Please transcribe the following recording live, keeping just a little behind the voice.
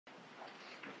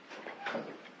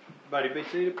Everybody be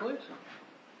seated, please.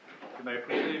 You may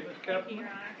proceed, Ms. Thank Kaplan. you, Your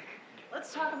Honor.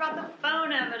 Let's talk about the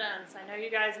phone evidence. I know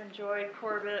you guys enjoyed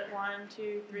Corbett 1,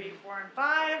 2, 3, 4, and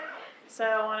 5. So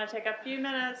I want to take a few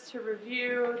minutes to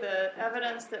review the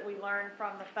evidence that we learned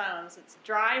from the phones. It's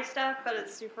dry stuff, but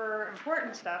it's super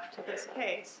important stuff to this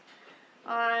case.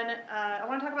 I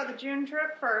want to talk about the June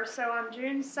trip first. So on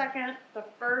June 2nd, the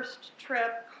first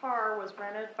trip car was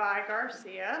rented by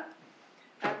Garcia.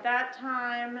 At that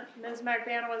time, Ms.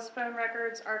 Magdanova's phone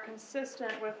records are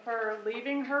consistent with her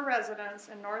leaving her residence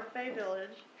in North Bay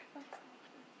Village.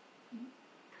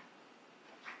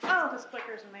 Oh, this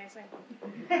clicker is amazing.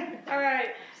 All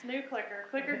right, it's new clicker.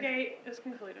 Clickergate is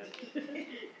concluded.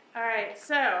 All right,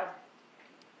 so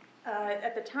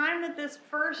at the time that this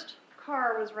first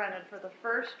car was rented for the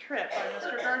first trip by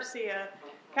Mr. Garcia,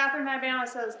 Catherine Magdanova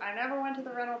says, I never went to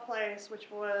the rental place, which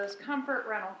was Comfort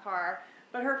Rental Car,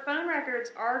 but her phone records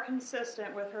are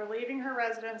consistent with her leaving her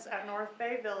residence at North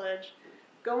Bay Village,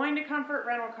 going to Comfort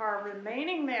Rental Car,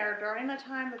 remaining there during the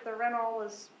time that the rental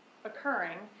was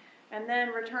occurring, and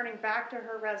then returning back to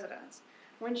her residence.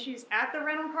 When she's at the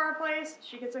rental car place,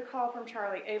 she gets a call from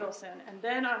Charlie Adelson, and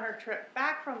then on her trip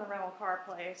back from the rental car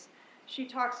place, she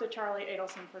talks to Charlie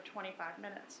Adelson for 25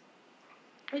 minutes.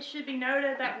 It should be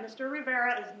noted that Mr.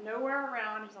 Rivera is nowhere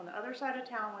around. He's on the other side of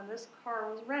town when this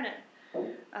car was rented.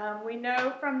 We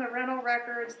know from the rental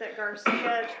records that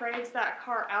Garcia trades that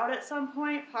car out at some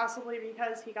point, possibly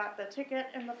because he got the ticket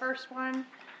in the first one.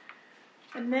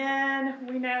 And then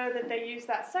we know that they used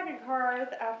that second car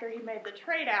after he made the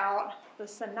trade out, the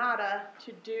Sonata,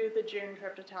 to do the June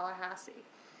trip to Tallahassee.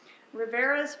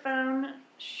 Rivera's phone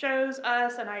shows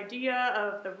us an idea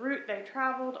of the route they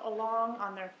traveled along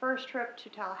on their first trip to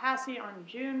Tallahassee on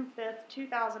June 5th,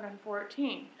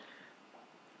 2014.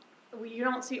 You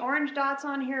don't see orange dots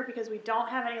on here because we don't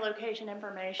have any location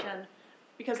information,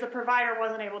 because the provider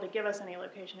wasn't able to give us any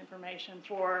location information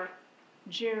for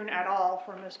June at all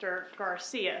for Mr.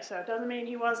 Garcia. So it doesn't mean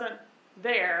he wasn't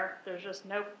there. There's just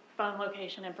no phone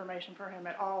location information for him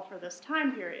at all for this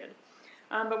time period.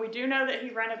 But we do know that he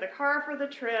rented the car for the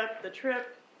trip.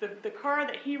 The car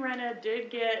that he rented did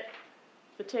get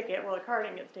the ticket. Well, the car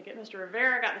didn't get the ticket. Mr.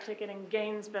 Rivera got the ticket in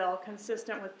Gainesville,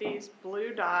 consistent with these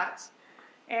blue dots.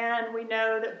 And we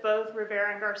know that both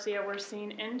Rivera and Garcia were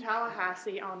seen in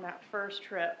Tallahassee on that first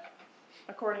trip,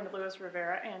 according to Louis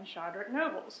Rivera and Shadrach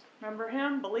Nobles. Remember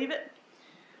him? Believe it?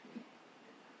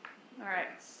 All right,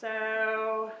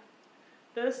 so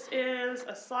this is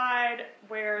a slide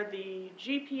where the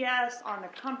GPS on the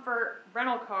Comfort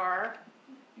rental car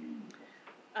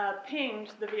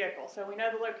pinged the vehicle. So we know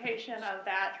the location of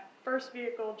that first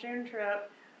vehicle June trip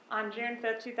on June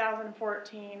 5th,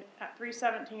 2014 at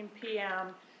 3:17 p.m.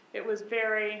 It was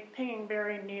pinging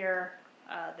very near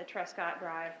the Trescott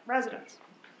Drive residence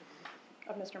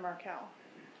of Mr. Markel.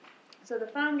 So the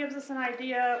phone gives us an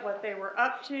idea what they were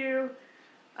up to,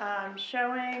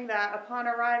 showing that upon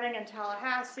arriving in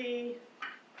Tallahassee,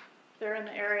 they're in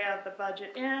the area of the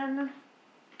Budget Inn.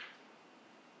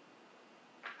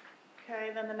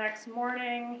 Okay, then the next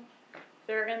morning,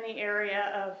 they're in the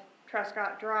area of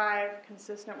Trescott Drive,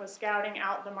 consistent with scouting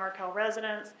out the Markel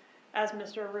residence, as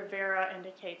Mr. Rivera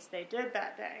indicates they did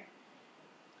that day.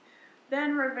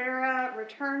 Then Rivera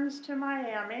returns to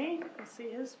Miami. You can see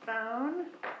his phone,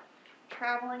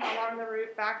 traveling along the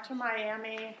route back to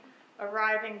Miami,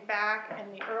 arriving back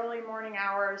in the early morning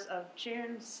hours of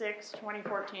June 6,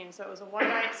 2014. So it was a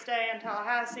one-night stay in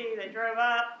Tallahassee. They drove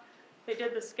up. They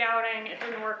did the scouting. It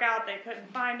didn't work out. They couldn't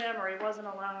find him, or he wasn't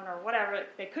alone, or whatever.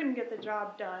 They couldn't get the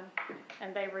job done,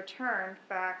 and they returned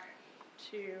back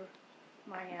to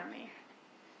Miami.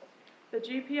 The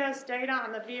GPS data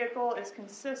on the vehicle is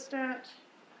consistent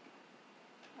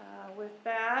with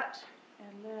that.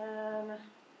 And then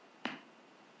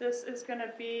this is going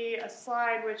to be a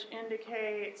slide which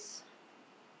indicates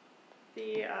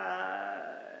the,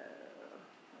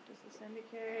 what does this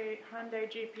indicate? Hyundai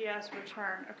GPS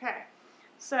return. Okay.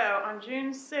 So on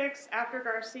June 6th, after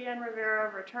Garcia and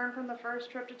Rivera returned from the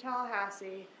first trip to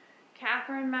Tallahassee,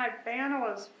 Catherine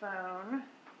Magdanova's phone,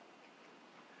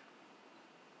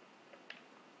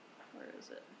 where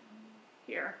is it?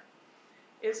 Here,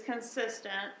 is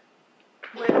consistent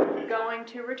with going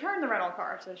to return the rental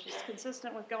car. So she's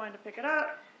consistent with going to pick it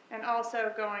up and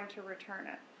also going to return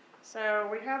it. So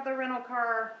we have the rental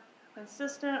car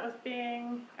consistent with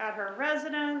being at her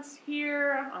residence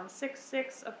here on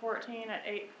 6/6/14 at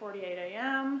 8:48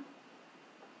 a.m.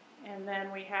 And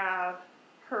then we have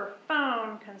her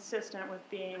phone consistent with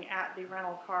being at the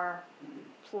rental car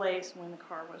place when the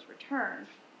car was returned.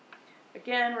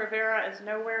 Again, Rivera is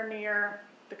nowhere near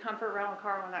the Comfort rental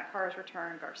car when that car is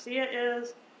returned. Garcia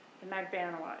is. and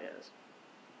Magbanowa is.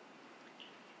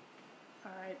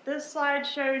 All right, this slide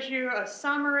shows you a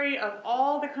summary of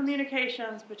all the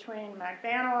communications between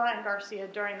Magbanowa and Garcia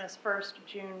during this first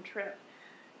June trip.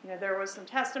 You know, there was some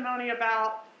testimony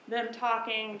about them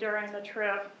talking during the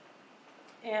trip,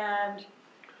 and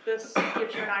this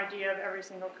gives you an idea of every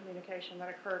single communication that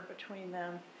occurred between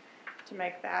them to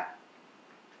make that,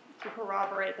 to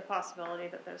corroborate the possibility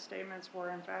that those statements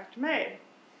were in fact made.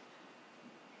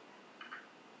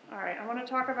 All right, I want to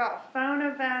talk about phone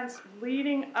events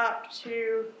leading up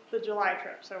to the July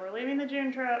trip. So we're leaving the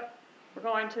June trip. We're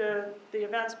going to the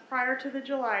events prior to the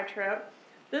July trip.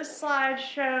 This slide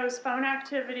shows phone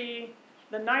activity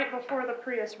the night before the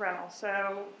Prius rental.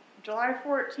 So July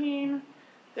 14,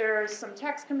 there's some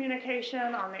text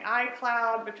communication on the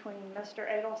iCloud between Mr.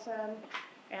 Adelson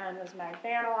and Ms.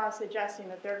 Magbanowa suggesting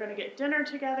that they're going to get dinner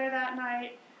together that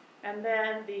night. And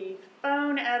then the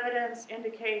phone evidence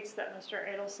indicates that Mr.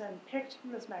 Adelson picked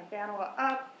Ms. Magbanowa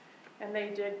up, and they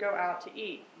did go out to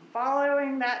eat.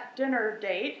 Following that dinner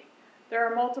date, there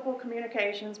are multiple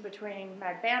communications between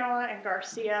Magbanowa and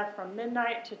Garcia from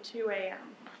midnight to 2 a.m.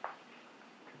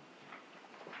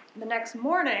 The next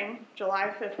morning,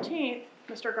 July 15th,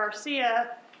 Mr.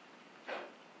 Garcia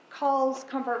calls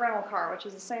Comfort Rental Car, which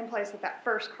is the same place that that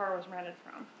first car was rented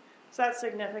from. So that's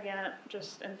significant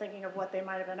just in thinking of what they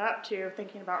might have been up to,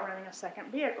 thinking about renting a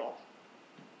second vehicle.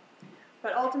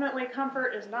 But ultimately,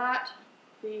 Comfort is not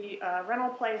the rental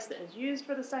place that is used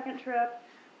for the second trip.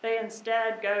 They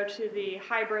instead go to the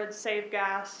hybrid save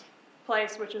gas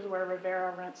place, which is where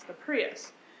Rivera rents the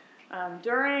Prius.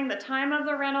 During the time of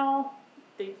the rental,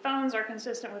 the phones are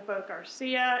consistent with both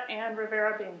Garcia and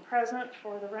Rivera being present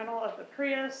for the rental of the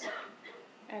Prius.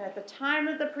 And at the time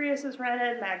that the Prius is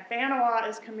rented, Magbanowa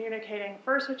is communicating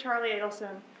first with Charlie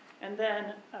Adelson and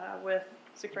then with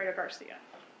Sigfredo Garcia.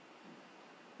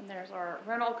 And there's our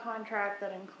rental contract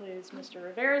that includes Mr.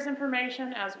 Rivera's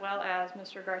information as well as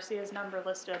Mr. Garcia's number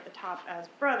listed at the top as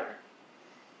brother.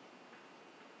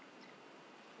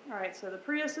 All right, so the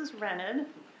Prius is rented.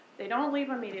 They don't leave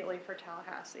immediately for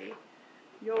Tallahassee.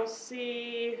 You'll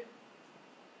see,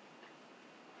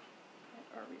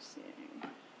 what are we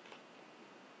seeing?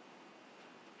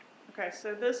 Okay,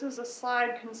 so this is a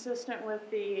slide consistent with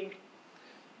the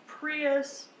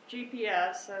Prius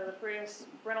GPS. So the Prius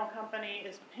rental company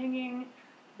is pinging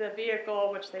the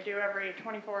vehicle, which they do every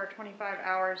 24 or 25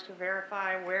 hours to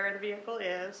verify where the vehicle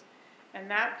is.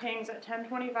 And that pings at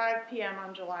 10:25 p.m.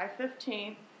 on July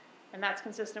 15th, and that's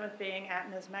consistent with being at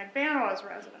Ms. Magbanowa's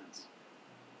residence.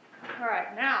 All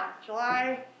right, now,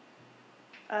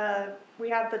 we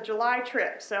have the July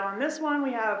trip. So on this one,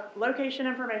 we have location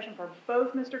information for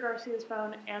both Mr. Garcia's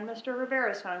phone and Mr.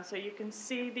 Rivera's phone. So you can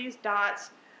see these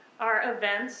dots are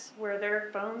events where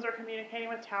their phones are communicating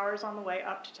with towers on the way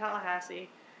up to Tallahassee,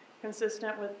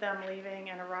 consistent with them leaving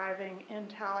and arriving in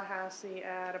Tallahassee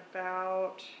at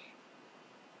about,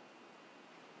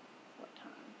 what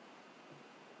time?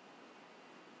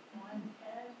 1:10?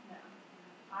 No,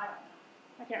 I don't know.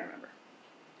 I can't remember.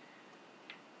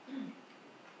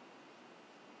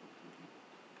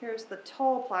 Here's the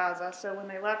toll plaza. So when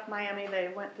they left Miami,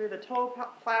 they went through the toll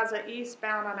plaza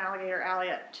eastbound on Alligator Alley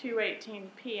at 2:18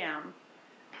 p.m.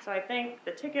 So I think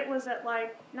the ticket was at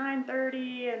like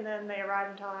 9:30, and then they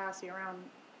arrived in Tallahassee around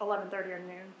 11:30 or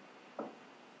noon.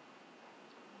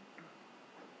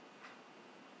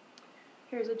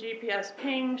 Here's a GPS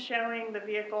ping showing the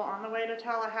vehicle on the way to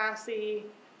Tallahassee,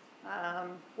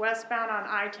 westbound on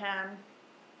I-10,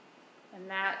 and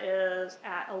that is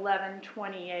at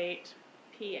 11:28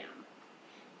 p.m.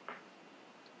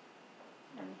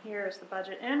 And here's the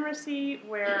budget in receipt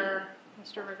where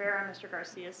Mr. Rivera and Mr.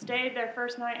 Garcia stayed their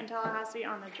first night in Tallahassee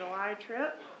on the July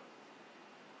trip.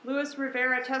 Luis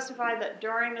Rivera testified that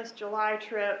during this July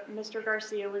trip, Mr.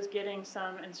 Garcia was getting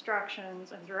some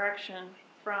instructions and direction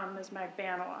from Ms.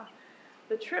 Magbanowa.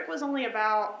 The trip was only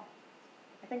about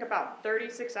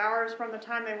 36 hours from the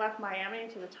time they left Miami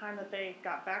to the time that they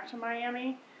got back to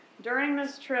Miami. During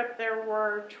this trip, there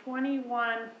were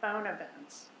 21 phone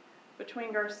events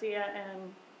between Garcia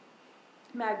and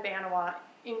Magbanowa,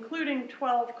 including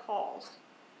 12 calls.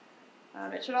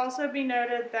 It should also be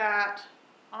noted that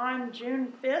on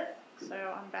June 5th, so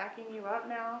I'm backing you up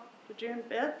now to June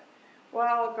 5th,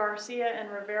 while Garcia and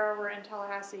Rivera were in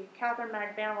Tallahassee, Catherine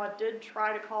Magbanowa did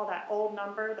try to call that old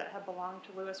number that had belonged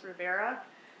to Luis Rivera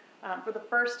for the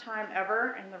first time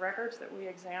ever in the records that we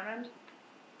examined,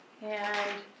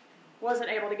 and wasn't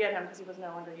able to get him because he was no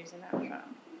longer using that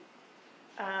phone.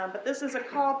 But this is a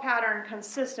call pattern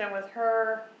consistent with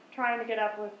her trying to get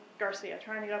up with Garcia.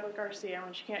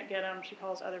 When she can't get him, she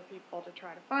calls other people to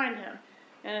try to find him.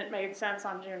 And it made sense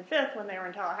on June 5th when they were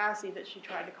in Tallahassee that she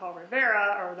tried to call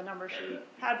Rivera, or the number she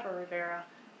had for Rivera,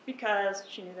 because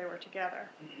she knew they were together.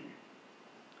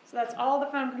 So that's all the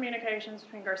phone communications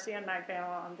between Garcia and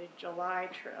Magbanua on the July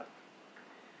trip.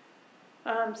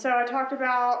 So I talked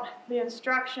about the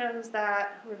instructions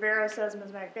that Rivera says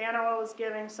Ms. Magbanua was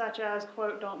giving, such as,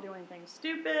 quote, don't do anything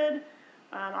stupid.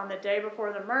 On the day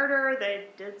before the murder, they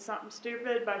did something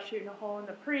stupid by shooting a hole in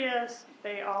the Prius.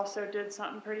 They also did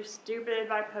something pretty stupid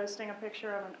by posting a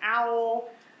picture of an owl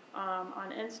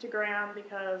on Instagram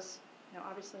because,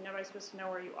 obviously nobody's supposed to know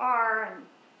where you are, and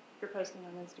if you're posting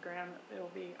on Instagram,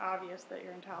 it'll be obvious that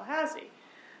you're in Tallahassee.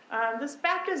 This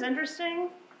fact is interesting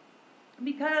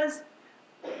because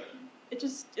it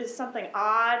just is something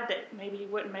odd that maybe you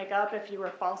wouldn't make up if you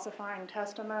were falsifying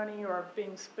testimony or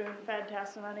being spoon-fed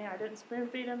testimony. I didn't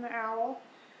spoon-feed him the owl.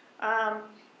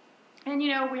 And, we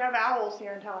have owls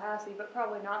here in Tallahassee, but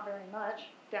probably not very much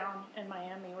down in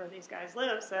Miami where these guys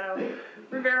live. So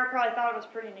Rivera probably thought it was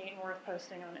pretty neat and worth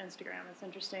posting on Instagram. It's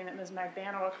interesting that Ms.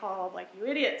 Magbanua called, like, you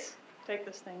idiots, take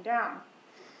this thing down.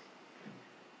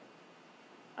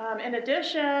 In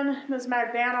addition, Ms.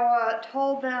 Magbanua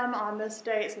told them on this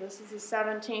date, so this is the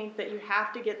 17th, that you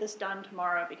have to get this done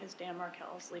tomorrow because Dan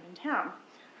Markel is leaving town.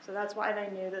 So that's why they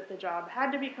knew that the job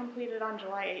had to be completed on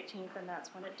July 18th, and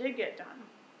that's when it did get done.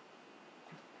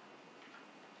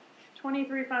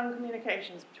 23 phone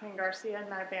communications between Garcia and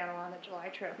Magbanua on the July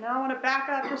trip. Now I want to back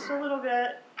up just a little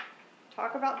bit,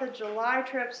 talk about the July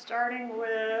trip starting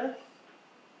with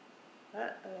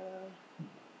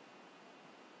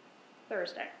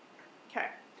Thursday. Okay.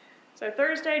 So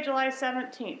Thursday, July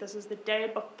 17th, this is the day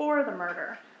before the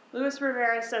murder. Luis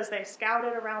Rivera says they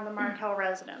scouted around the Markel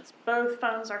residence. Both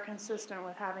phones are consistent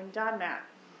with having done that.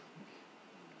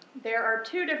 There are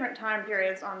two different time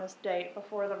periods on this date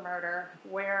before the murder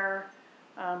where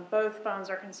both phones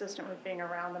are consistent with being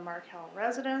around the Markel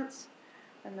residence.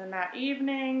 And then that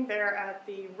evening, they're at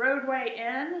the Roadway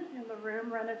Inn in the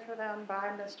room rented for them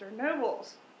by Mr.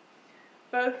 Nobles.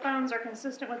 Both phones are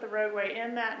consistent with the Roadway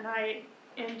Inn that night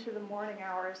into the morning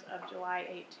hours of July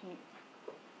 18th.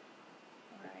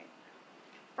 All right.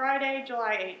 Friday,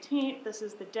 July 18th, this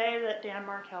is the day that Dan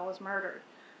Markel was murdered.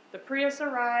 The Prius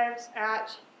arrives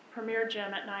at Premier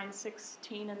Gym at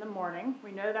 9:16 in the morning.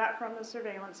 We know that from the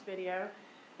surveillance video.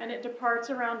 And it departs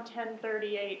around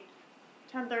 10:38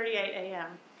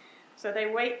 a.m. So they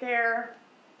wait there,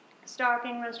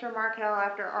 stalking Mr. Markel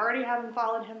after already having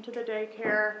followed him to the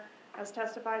daycare, as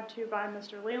testified to by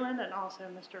Mr. Leland and also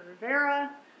Mr. Rivera,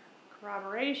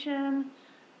 corroboration.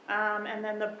 And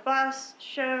then the bus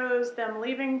shows them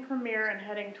leaving Premier and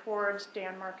heading towards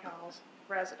Dan Markel's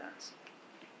residence.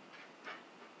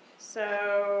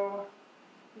 So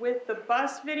with the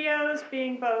bus videos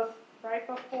being both right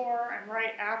before and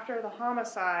right after the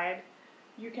homicide,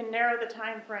 you can narrow the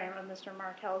time frame of Mr.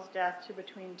 Markel's death to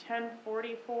between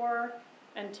 10:44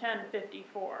 and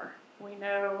 10:54. We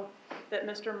know that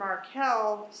Mr.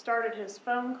 Markel started his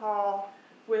phone call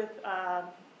with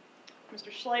Mr.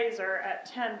 Schlazer at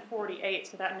 10:48,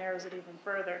 so that narrows it even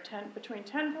further. Between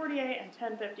 10:48 and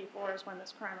 10:54 is when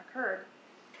this crime occurred.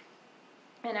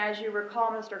 And as you recall,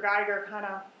 Mr. Geiger kind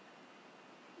of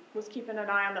was keeping an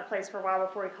eye on the place for a while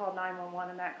before he called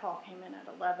 911, and that call came in at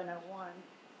 11:01.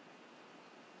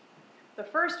 The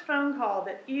first phone call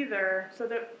that so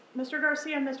that Mr.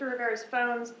 Garcia and Mr. Rivera's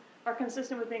phones are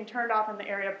consistent with being turned off in the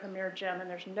area of Premier Gym, and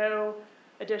there's no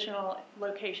additional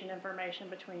location information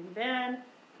between then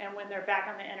and when they're back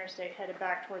on the interstate headed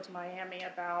back towards Miami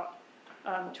about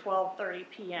 12:30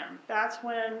 p.m. That's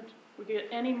when we get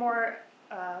any more,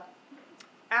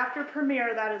 after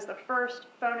Premier, that is the first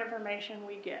phone information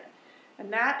we get.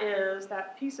 And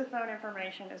that piece of phone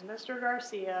information is Mr.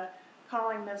 Garcia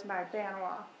calling Ms.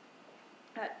 Magbanua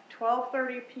at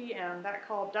 12:30 p.m. That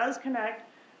call does connect.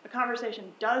 The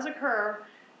conversation does occur.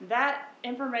 That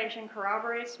information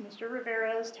corroborates Mr.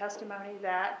 Rivera's testimony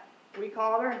that we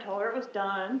called her and told her it was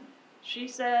done. She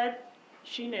said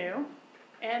she knew.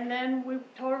 And then we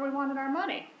told her we wanted our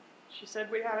money. She said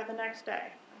we'd have it the next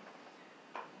day.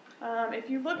 If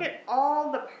you look at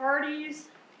all the parties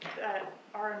that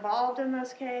are involved in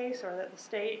this case, or that the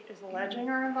state is alleging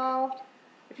are involved,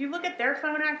 if you look at their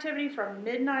phone activity from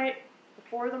midnight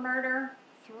before the murder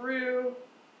through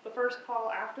the first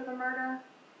call after the murder,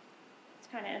 it's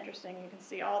kind of interesting. You can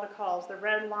see all the calls. The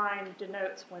red line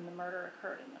denotes when the murder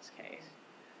occurred in this case.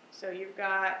 So you've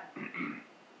got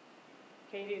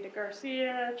Katie to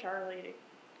Garcia, Charlie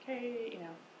to Katie,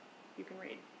 you can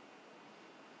read.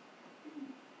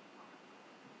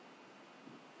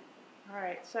 All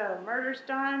right, so murder's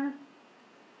done.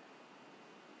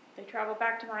 They travel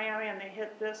back to Miami and they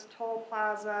hit this toll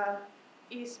plaza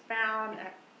eastbound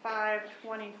at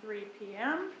 5:23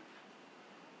 p.m.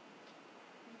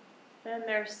 Then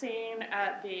they're seen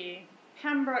at the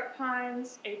Pembroke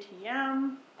Pines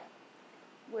ATM,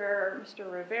 where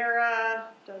Mr. Rivera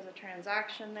does a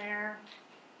transaction there.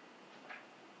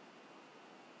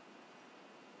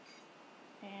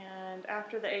 And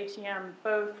after the ATM,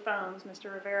 both phones,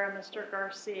 Mr. Rivera and Mr.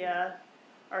 Garcia,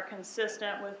 are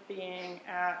consistent with being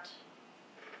at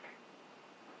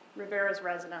Rivera's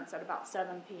residence at about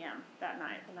 7 p.m. that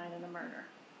night, the night of the murder.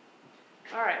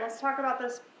 All right, let's talk about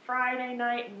this Friday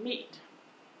night meet.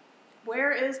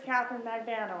 Where is Catherine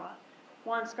Magbanua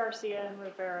once Garcia and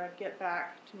Rivera get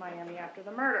back to Miami after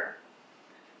the murder?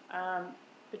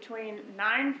 Between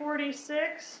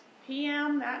 9:46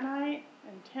 p.m. that night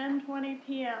and 10:20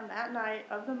 p.m. that night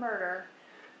of the murder,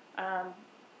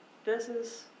 this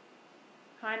is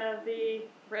kind of the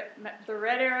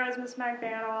red arrow is Miss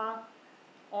Magbanua,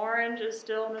 orange is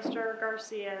still Mr.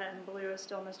 Garcia, and blue is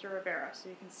still Mr. Rivera. So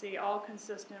you can see all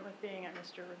consistent with being at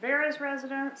Mr. Rivera's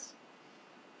residence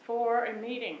for a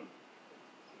meeting.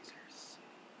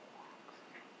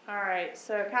 All right,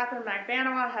 so Catherine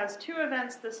Magbanua has two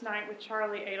events this night with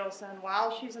Charlie Adelson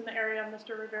while she's in the area of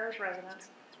Mr. Rivera's residence,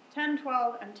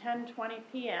 10:12 and 10:20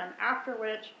 p.m., after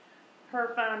which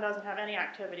her phone doesn't have any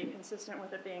activity consistent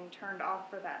with it being turned off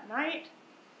for that night.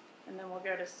 And then we'll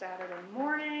go to Saturday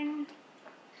morning.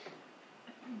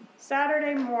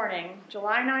 Saturday morning,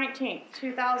 July 19th,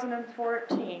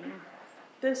 2014.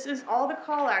 This is all the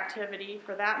call activity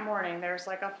for that morning. There's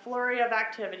like a flurry of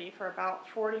activity for about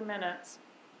 40 minutes.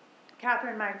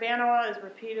 Catherine Magbanua is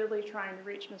repeatedly trying to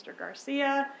reach Mr.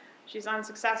 Garcia. She's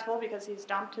unsuccessful because he's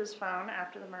dumped his phone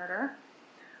after the murder.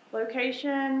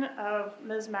 Location of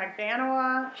Ms.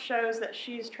 Magbanua shows that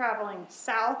she's traveling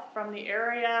south from the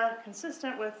area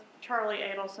consistent with Charlie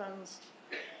Adelson's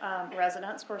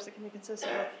residence. Of course, it can be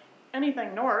consistent with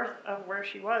anything north of where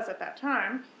she was at that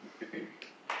time.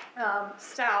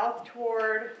 South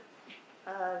toward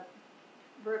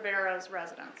Rivera's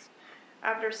residence.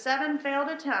 After 7 failed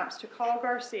attempts to call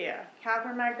Garcia,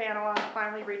 Catherine Magbanua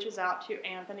finally reaches out to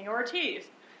Anthony Ortiz.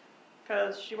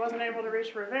 Because she wasn't able to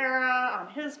reach Rivera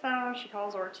on his phone, she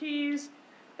calls Ortiz.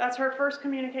 That's her first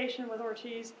communication with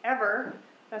Ortiz ever.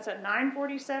 That's at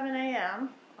 9:47 a.m.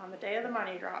 on the day of the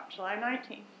money drop, July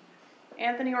 19th.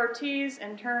 Anthony Ortiz,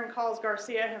 in turn, calls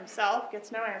Garcia himself,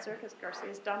 gets no answer because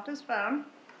Garcia's dumped his phone.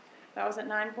 That was at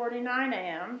 9:49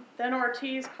 a.m. Then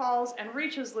Ortiz calls and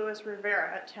reaches Luis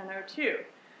Rivera at 10:02.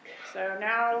 So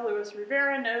now Luis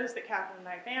Rivera knows that Catherine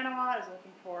Magbanua is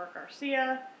looking for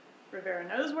Garcia. Rivera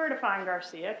knows where to find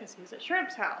Garcia because he's at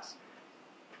Shrimp's house.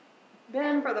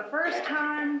 Then for the first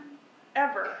time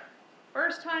ever,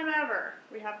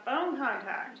 we have phone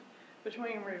contact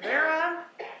between Rivera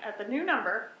at the new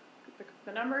number,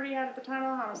 the number he had at the time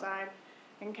of the homicide,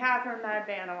 and Catherine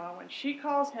Magbanua when she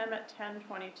calls him at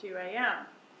 10:22 a.m.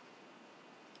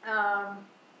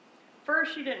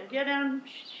 First, she didn't get him.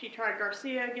 She tried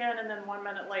Garcia again, and then 1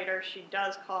 minute later, she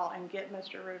does call and get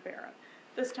Mr. Rivera.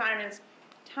 This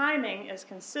timing is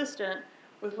consistent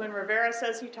with when Rivera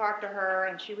says he talked to her,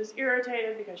 and she was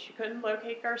irritated because she couldn't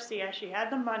locate Garcia. She had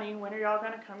the money. When are y'all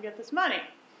going to come get this money?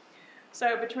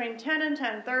 So between 10 and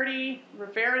 10:30,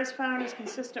 Rivera's phone is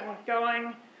consistent with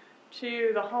going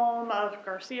to the home of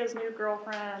Garcia's new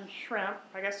girlfriend, Shrimp.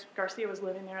 I guess Garcia was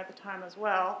living there at the time as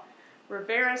well.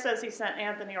 Rivera says he sent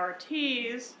Anthony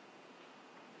Ortiz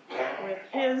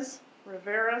with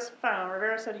Rivera's phone.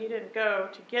 Rivera said he didn't go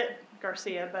to get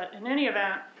Garcia, but in any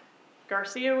event,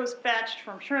 Garcia was fetched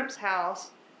from Shrimp's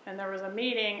house, and there was a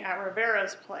meeting at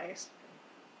Rivera's place.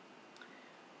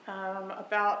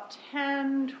 About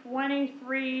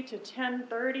 10:23 to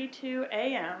 10:32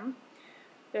 a.m.,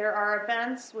 there are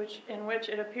events in which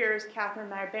it appears Catherine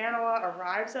Magbanua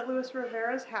arrives at Luis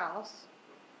Rivera's house,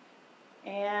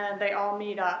 and they all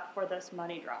meet up for this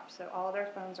money drop. So all their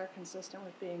phones are consistent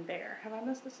with being there. Have I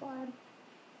missed a slide?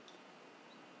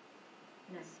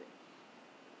 No. Let's see.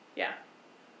 Yeah,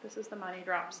 this is the money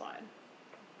drop slide.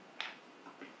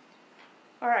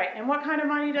 All right, and what kind of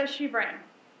money does she bring?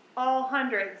 All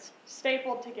hundreds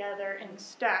stapled together in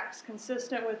stacks,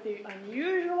 consistent with the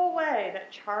unusual way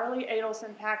that Charlie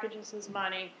Adelson packages his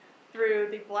money through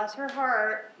the, bless her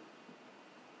heart,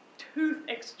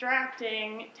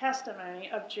 tooth-extracting testimony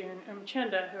of June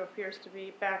Umchinda, who appears to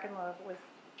be back in love with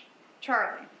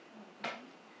Charlie.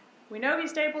 We know he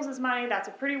staples his money. That's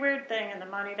a pretty weird thing, and the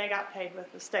money they got paid with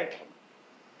was stapled.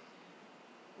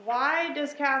 Why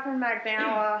does Catherine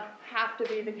Magbanua have to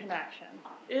be the connection?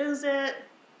 Is it,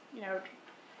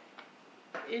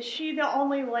 is she the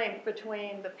only link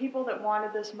between the people that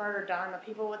wanted this murder done, the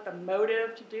people with the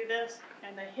motive to do this,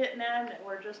 and the hitmen that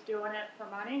were just doing it for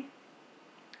money?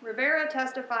 Rivera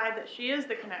testified that she is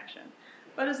the connection.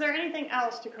 But is there anything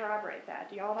else to corroborate that?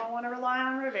 Do y'all don't want to rely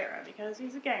on Rivera because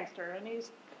he's a gangster and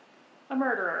he's a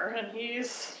murderer and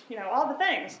he's, all the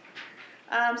things.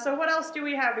 So what else do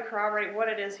we have to corroborate what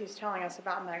it is he's telling us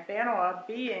about Magbanua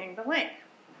being the link?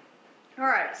 All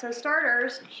right, so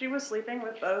starters, she was sleeping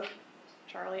with both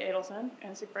Charlie Adelson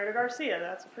and Sigfredo Garcia.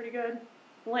 That's a pretty good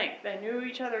link. They knew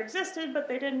each other existed, but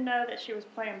they didn't know that she was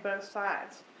playing both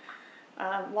sides.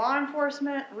 Law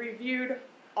enforcement reviewed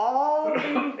all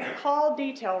the call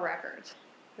detail records.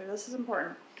 So this is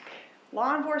important.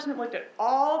 Law enforcement looked at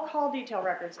all call detail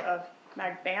records of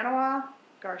Magbanua,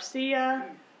 Garcia,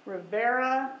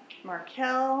 Rivera,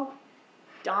 Markel,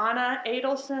 Donna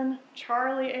Adelson,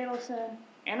 Charlie Adelson,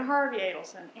 and Harvey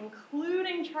Adelson,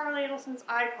 including Charlie Adelson's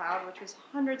iCloud, which was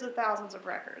hundreds of thousands of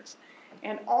records,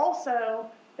 and also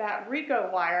that RICO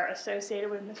wire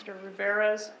associated with Mr.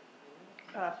 Rivera's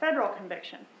federal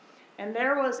conviction. And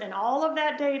there was, in all of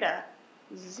that data,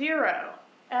 zero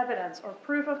evidence or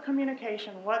proof of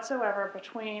communication whatsoever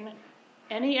between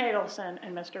any Adelson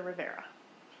and Mr. Rivera.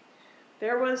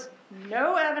 There was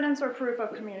no evidence or proof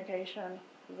of communication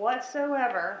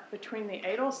whatsoever between the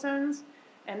Adelsons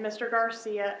and Mr.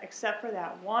 Garcia, except for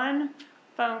that one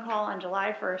phone call on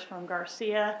July 1st from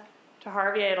Garcia to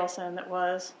Harvey Adelson that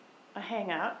was a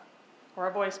hang-up or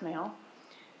a voicemail.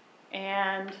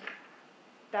 And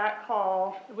that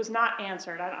call, it was not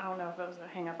answered. I don't know if it was a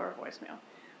hang-up or a voicemail.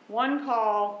 One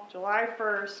call, July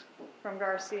 1st, from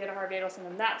Garcia to Harvey Adelson,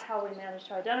 and that's how we managed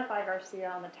to identify Garcia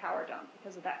on the tower dump,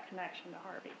 because of that connection to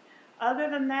Harvey. Other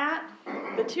than that,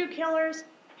 the two killers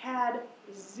had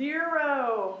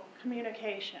zero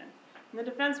communication. And the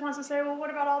defense wants to say, well, what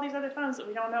about all these other phones that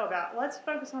we don't know about? Let's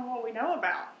focus on what we know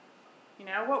about.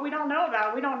 What we don't know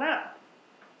about, we don't know.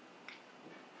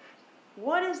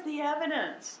 What is the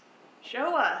evidence?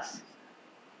 Show us.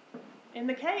 In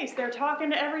the case, they're talking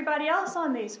to everybody else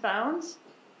on these phones.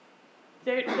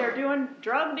 They're doing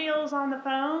drug deals on the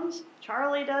phones.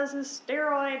 Charlie does his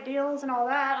steroid deals and all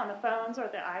that on the phones, or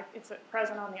it's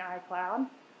present on the iCloud.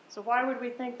 So why would we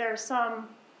think there's some?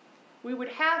 We would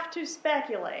have to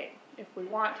speculate if we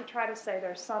want to try to say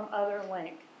there's some other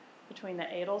link between the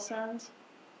Adelsons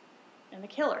and the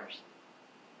killers.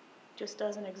 It just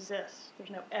doesn't exist. There's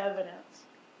no evidence.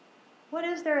 What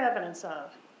is there evidence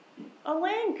of? A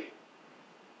link.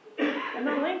 And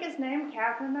the link is named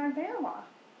Catherine Magbanua.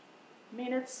 I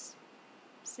mean, it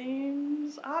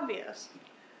seems obvious.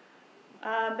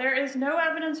 There is no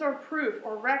evidence or proof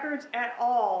or records at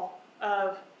all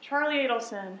of Charlie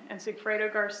Adelson and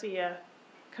Sigfredo Garcia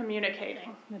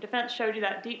communicating. The defense showed you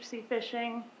that deep sea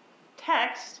fishing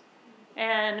text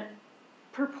and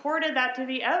purported that to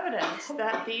be evidence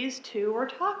that these two were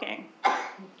talking.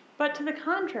 But to the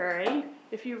contrary,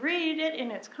 if you read it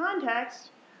in its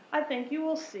context, I think you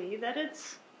will see that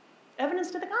it's evidence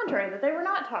to the contrary, that they were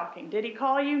not talking. Did he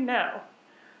call you? No.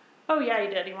 Oh yeah, he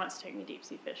did. He wants to take me deep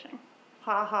sea fishing.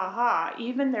 Ha ha ha.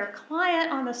 Even their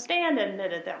client on the stand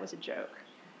admitted that was a joke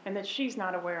and that she's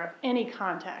not aware of any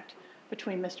contact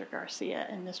between Mr. Garcia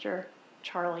and Mr.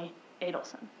 Charlie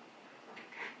Adelson.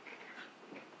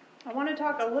 I want to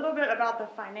talk a little bit about the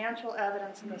financial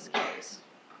evidence in this case.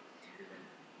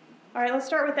 All right, let's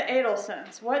start with the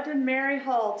Adelsons. What did Mary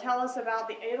Hull tell us about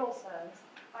the Adelsons'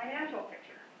 financial picture?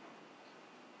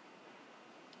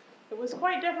 It was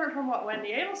quite different from what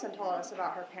Wendy Adelson told us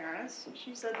about her parents.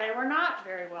 She said they were not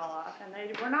very well off and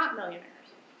they were not millionaires.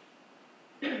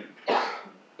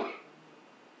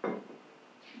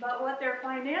 But what their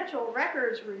financial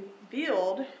records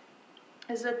revealed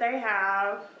is that they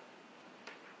have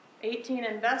 18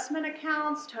 investment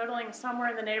accounts totaling somewhere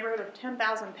in the neighborhood of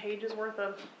 10,000 pages worth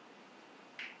of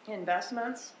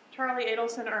investments. Charlie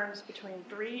Adelson earns between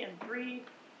 $3 and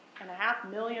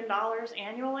 $3.5 million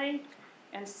annually,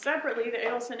 and separately, the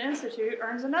Adelson Institute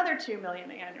earns another $2 million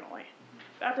annually.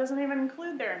 That doesn't even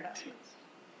include their investments.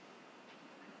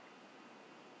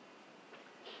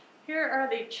 Here are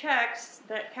the checks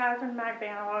that Catherine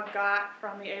Magbanua got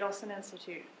from the Adelson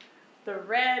Institute. The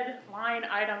red line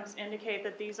items indicate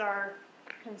that these are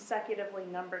consecutively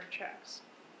numbered checks.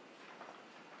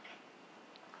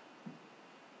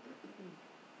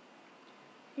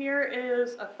 Here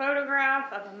is a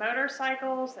photograph of the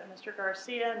motorcycles that Mr.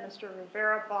 Garcia and Mr.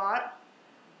 Rivera bought.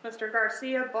 Mr.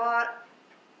 Garcia bought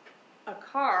a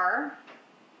car,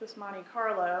 this Monte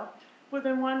Carlo,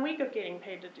 within 1 week of getting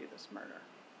paid to do this murder.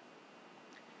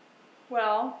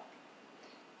 Well,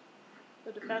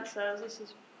 the defense says this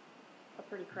is a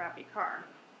pretty crappy car.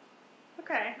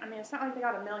 Okay, I mean, it's not like they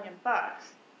got $1 million.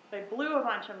 They blew a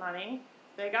bunch of money.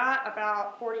 They got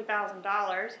about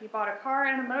 $40,000. He bought a car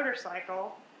and a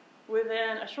motorcycle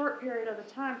within a short period of the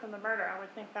time from the murder. I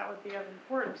would think that would be of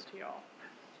importance to y'all.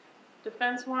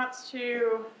 Defense wants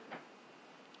to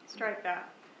strike that.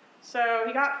 So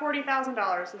he got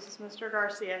 $40,000. This is Mr.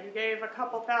 Garcia. He gave a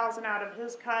couple thousand out of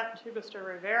his cut to Mr.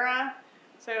 Rivera.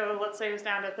 So let's say it was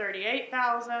down to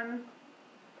 $38,000.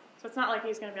 So it's not like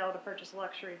he's going to be able to purchase a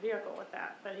luxury vehicle with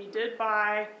that. But he did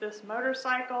buy this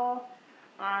motorcycle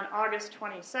on August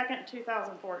 22nd,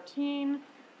 2014,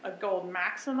 a gold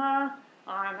Maxima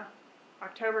on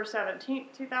October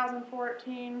 17th,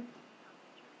 2014,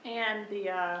 and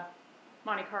the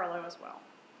Monte Carlo as well,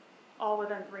 all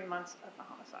within 3 months of the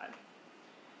homicide.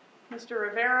 Mr.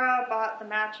 Rivera bought the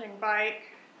matching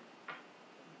bike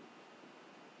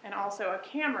and also a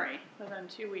Camry within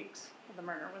 2 weeks of the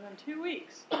murder, within 2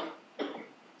 weeks.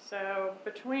 So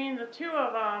between the two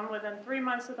of them, within 3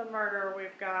 months of the murder,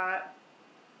 we've got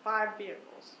 5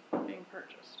 vehicles being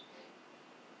purchased.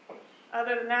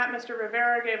 Other than that, Mr.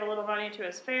 Rivera gave a little money to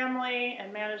his family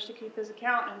and managed to keep his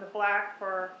account in the black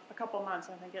for a couple months.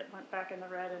 I think it went back in the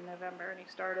red in November, and he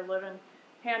started living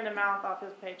hand-to-mouth off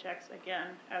his paychecks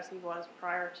again, as he was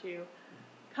prior to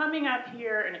coming up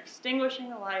here and extinguishing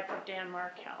the life of Dan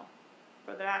Markel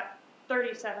for that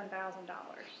 $37,000.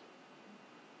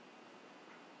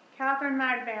 Catherine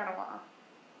Magbanua.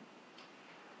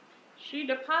 She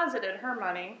deposited her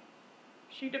money.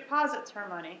 She deposits her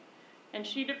money. And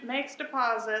she makes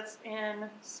deposits in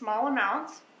small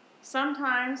amounts,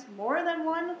 sometimes more than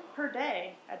one per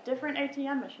day at different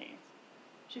ATM machines.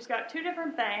 She's got 2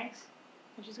 different banks,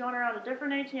 and she's going around to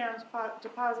different ATMs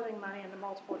depositing money into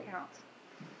multiple accounts.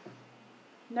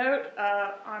 Note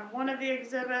on one of the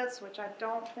exhibits, which I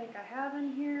don't think I have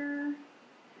in here,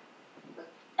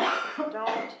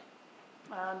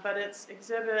 but it's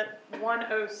exhibit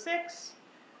 106.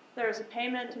 There's a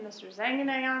payment to Mr.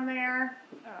 Zanganeh on there,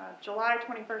 July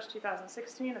 21st,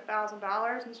 2016, $1,000.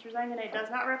 Mr. Zanganeh does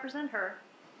not represent her.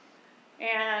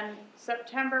 And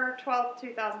September 12th,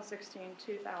 2016,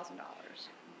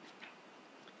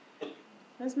 $2,000.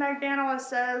 Ms. Magbanua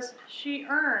says she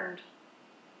earned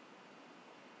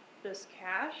this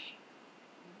cash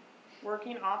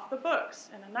working off the books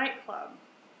in a nightclub.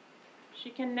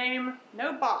 She can name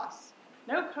no boss,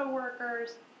 no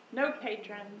coworkers, no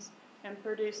patrons, and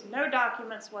produce no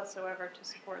documents whatsoever to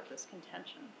support this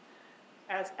contention.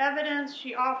 As evidence,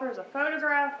 she offers a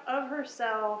photograph of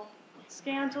herself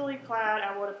scantily clad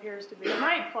at what appears to be a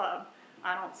nightclub.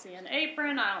 I don't see an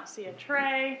apron, I don't see a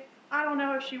tray, I don't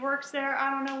know if she works there, I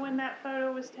don't know when that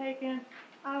photo was taken,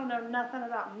 I don't know nothing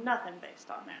about nothing based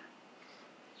on that.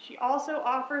 She also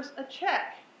offers a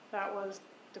check that was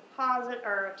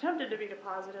attempted to be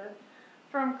deposited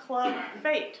from Club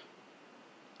Fate.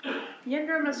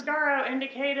 Yindra Mascaro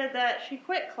indicated that she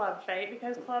quit Club Fate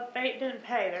because Club Fate didn't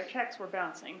pay. Their checks were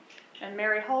bouncing. And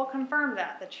Mary Hull confirmed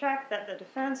that. The check that the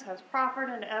defense has proffered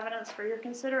into evidence for your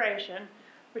consideration,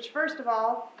 which first of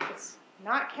all, it's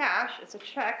not cash, it's a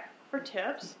check for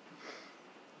tips.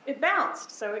 It bounced,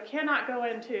 so it cannot go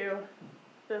into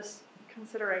this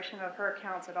consideration of her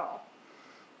accounts at all.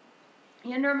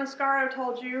 Yindra Mascaro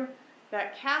told you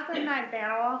that Catherine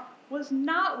Magbanua was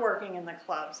not working in the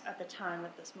clubs at the time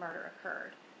that this murder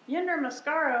occurred. Yindra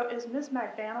Mascaro is Miss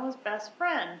Magbanua's best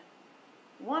friend.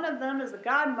 One of them is the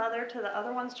godmother to the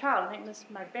other one's child. I think Miss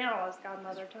Magbanua is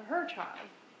godmother to her child.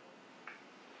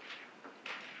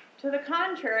 To the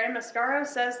contrary, Mascaro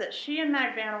says that she and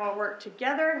Magbanua worked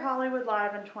together at Hollywood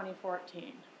Live in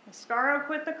 2014. Mascaro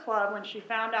quit the club when she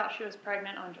found out she was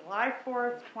pregnant on July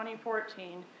 4th,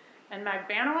 2014, and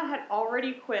Magbanua had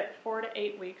already quit 4 to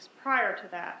 8 weeks prior to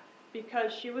that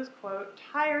because she was, quote,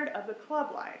 tired of the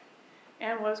club life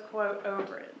and was, quote,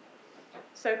 over it.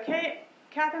 So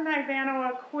Catherine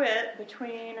Magbanua quit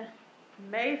between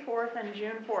May 4th and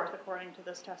June 4th, according to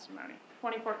this testimony,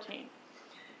 2014.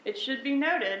 It should be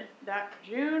noted that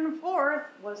June 4th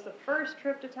was the first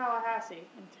trip to Tallahassee,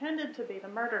 intended to be the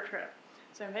murder trip.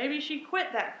 So maybe she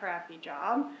quit that crappy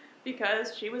job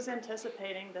because she was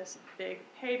anticipating this big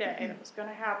payday that was going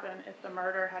to happen if the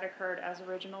murder had occurred as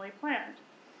originally planned.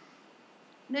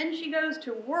 Then she goes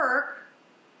to work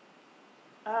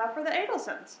for the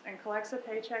Adelsons and collects a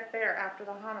paycheck there after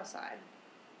the homicide.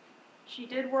 She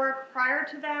did work prior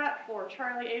to that for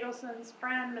Charlie Adelson's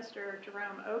friend, Mr.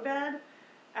 Jerome Obed,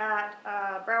 at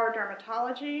Broward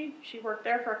Dermatology. She worked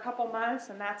there for a couple months,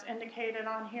 and that's indicated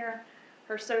on here.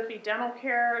 Her Sophie Dental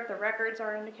Care, the records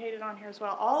are indicated on here as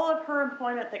well. All of her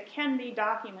employment that can be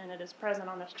documented is present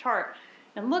on this chart.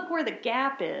 And look where the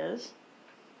gap is.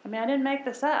 I mean, I didn't make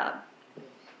this up.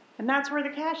 And that's where the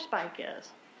cash spike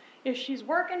is. If she's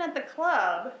working at the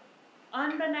club,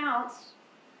 unbeknownst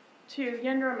to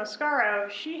Yendra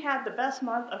Mascaro, she had the best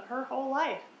month of her whole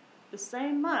life, the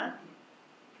same month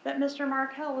that Mr.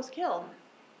 Markel was killed.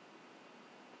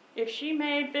 If she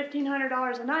made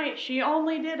 $1,500 a night, she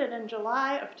only did it in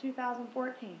July of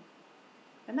 2014.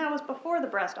 And that was before the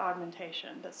breast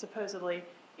augmentation that supposedly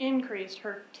increased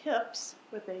her tips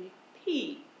with a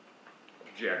P.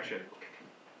 Objection.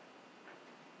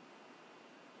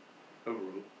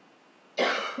 Overruled.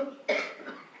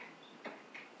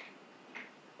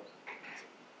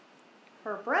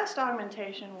 Her breast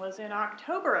augmentation was in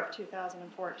October of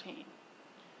 2014.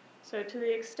 So to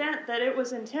the extent that it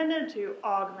was intended to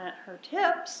augment her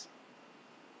tips,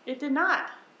 it did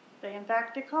not. They in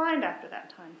fact declined after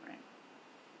that time frame.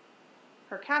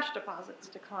 Her cash deposits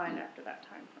declined after that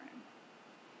time frame.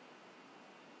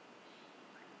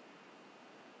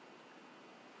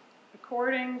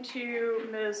 According to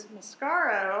Ms.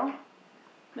 Mascaro,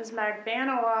 Ms.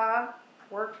 Magbanowa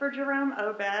worked for Jerome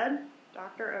Obed,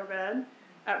 Dr. Obed,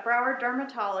 at Broward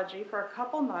Dermatology for a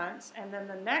couple months, and then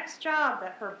the next job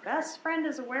that her best friend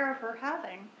is aware of her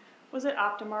having was at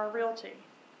Optimar Realty.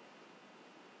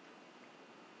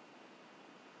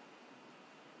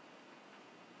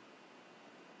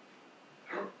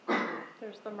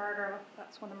 There's the murder.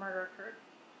 That's when the murder occurred.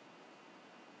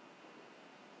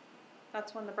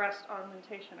 That's when the breast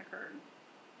augmentation occurred.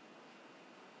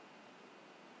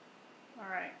 All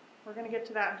right, we're going to get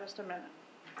to that in just a minute.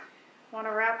 I want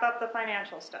to wrap up the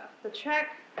financial stuff. The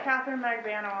check Catherine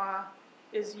Magbanowa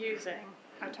is using,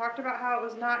 I talked about how it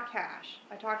was not cash.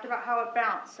 I talked about how it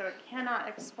bounced, so it cannot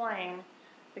explain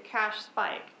the cash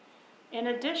spike. In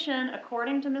addition,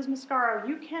 according to Ms. Mascaro,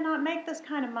 you cannot make this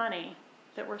kind of money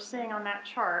that we're seeing on that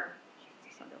chart.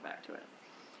 So I'll go back to it.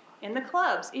 In the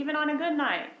clubs, even on a good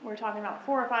night, we're talking about $400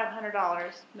 or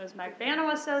 $500. Ms.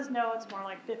 Magbanowa says no, it's more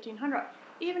like $1,500.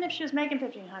 Even if she was making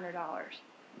 $1,500,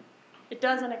 it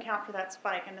doesn't account for that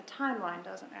spike, and the timeline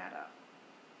doesn't add up.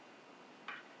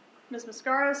 Ms.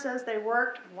 Mascaro says they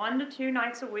worked 1 to 2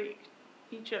 nights a week,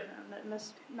 each of them. That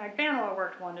Ms. Magbanowa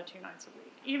worked 1 to 2 nights a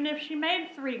week. Even if she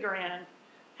made $3,000,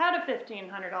 had a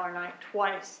 $1,500 night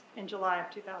twice in July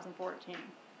of 2014.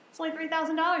 It's only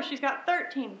 $3,000. She's got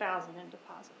 $13,000 in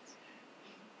deposits.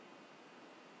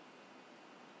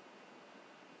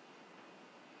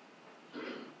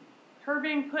 Her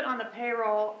being put on the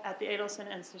payroll at the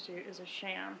Adelson Institute is a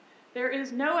sham. There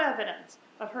is no evidence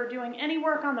of her doing any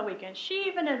work on the weekend. She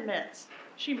even admits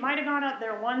she might have gone up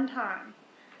there one time.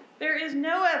 There is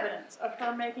no evidence of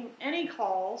her making any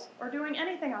calls or doing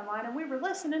anything online, and we were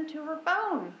listening to her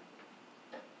phone.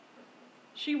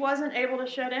 She wasn't able to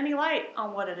shed any light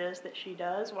on what it is that she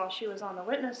does while she was on the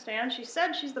witness stand. She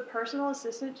said she's the personal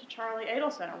assistant to Charlie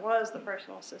Adelson, or was the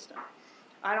personal assistant.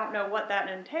 I don't know what that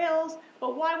entails,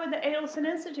 but why would the Adelson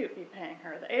Institute be paying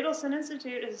her? The Adelson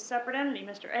Institute is a separate entity.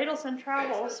 Mr. Adelson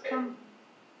travels from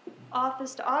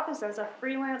office to office as a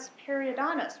freelance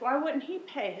periodontist. Why wouldn't he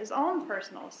pay his own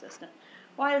personal assistant?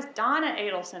 Why is Donna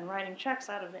Adelson writing checks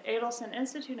out of the Adelson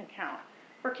Institute account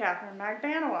for Catherine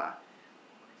Magbanowa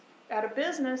at a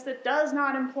business that does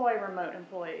not employ remote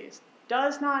employees?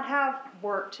 Does not have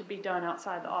work to be done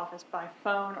outside the office by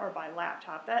phone or by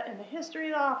laptop. That, in the history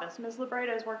of the office, Ms.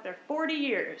 Labredo has worked there 40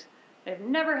 years. They've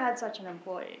never had such an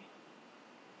employee.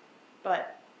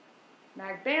 But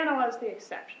Magbanowa is the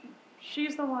exception.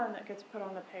 She's the one that gets put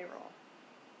on the payroll.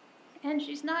 And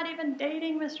she's not even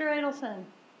dating Mr. Adelson.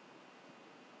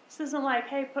 This isn't like,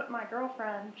 hey, put my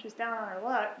girlfriend, she's down on her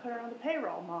luck, put her on the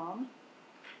payroll, Mom.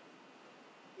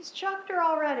 He's chucked her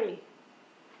already.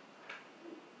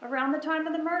 Around the time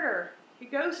of the murder, he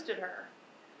ghosted her.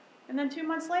 And then 2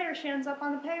 months later, she ends up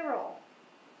on the payroll.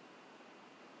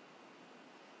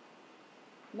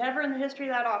 Never in the history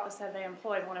of that office have they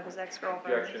employed one of his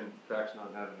ex-girlfriends. Objection. Facts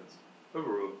not evidence.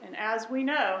 Overruled. And as we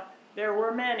know, there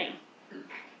were many.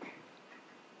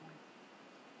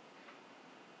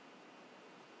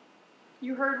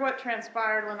 You heard what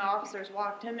transpired when the officers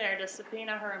walked in there to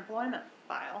subpoena her employment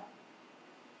file.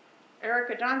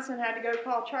 Erica Johnson had to go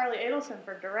call Charlie Adelson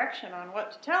for direction on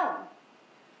what to tell him.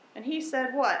 And he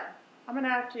said, what? I'm going to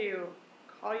have to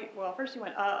call you. Well, first he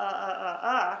went,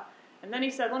 and then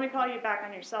he said, let me call you back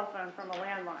on your cell phone from a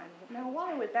landline. Now,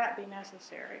 why would that be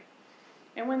necessary?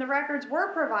 And when the records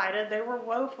were provided, they were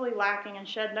woefully lacking and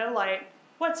shed no light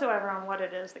whatsoever on what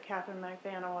it is that Catherine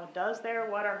Magbanowa does there,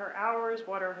 what are her hours,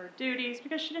 what are her duties,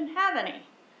 because she didn't have any.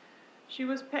 She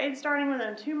was paid starting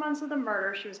within 2 months of the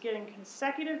murder. She was getting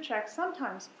consecutive checks,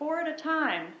 sometimes 4 at a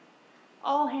time,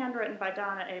 all handwritten by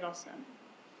Donna Adelson.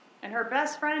 And her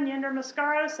best friend, Yendra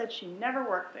Mascaro, said she never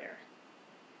worked there.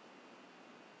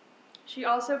 She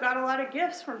also got a lot of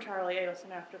gifts from Charlie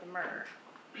Adelson after the murder.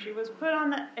 She was put on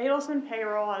the Adelson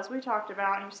payroll, as we talked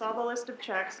about, and you saw the list of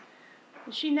checks.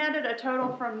 And she netted a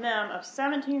total from them of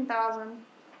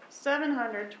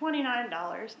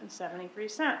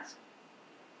 $17,729.73.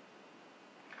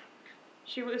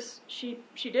 She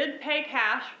did pay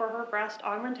cash for her breast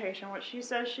augmentation, which she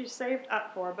says she saved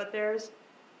up for, but there's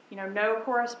no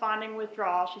corresponding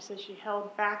withdrawal. She says she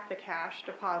held back the cash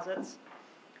deposits,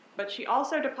 but she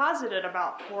also deposited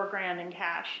about $4,000 in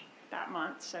cash that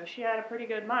month, so she had a pretty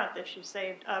good month if she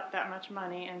saved up that much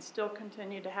money and still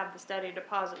continued to have the steady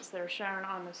deposits that are shown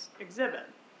on this exhibit.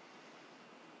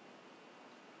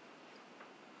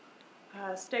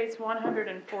 States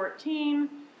 114.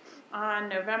 On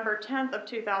November 10th of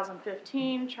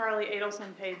 2015, Charlie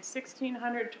Adelson paid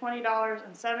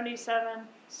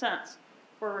 $1,620.77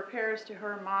 for repairs to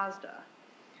her Mazda.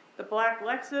 The black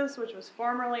Lexus, which was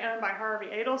formerly owned by Harvey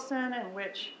Adelson, and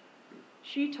which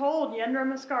she told Yendra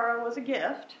Mascara was a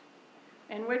gift,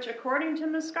 and which, according to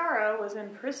Mascara, was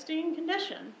in pristine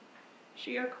condition,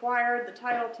 she acquired the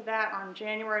title to that on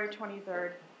January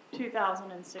 23rd,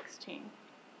 2016.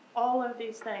 All of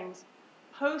these things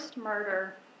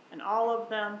post-murder, and all of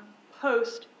them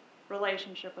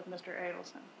post-relationship with Mr.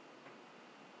 Adelson.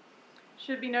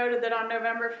 Should be noted that on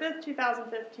November 5th,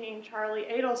 2015, Charlie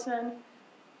Adelson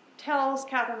tells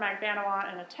Catherine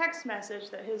McBanowa in a text message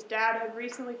that his dad had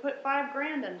recently put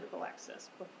 $5,000 into the Lexus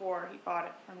before he bought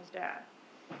it from his dad.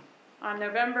 On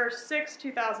November 6,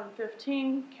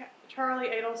 2015, Charlie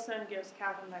Adelson gives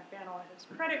Catherine McBanowa his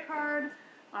credit card.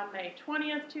 On May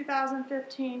 20th,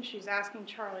 2015, she's asking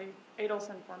Charlie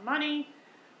Adelson for money,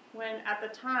 when at the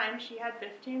time she had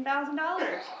 $15,000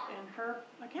 in her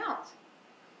account.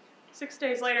 6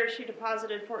 days later, she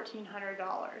deposited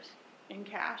 $1,400 in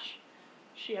cash.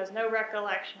 She has no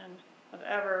recollection of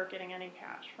ever getting any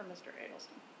cash from Mr.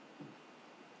 Adelson.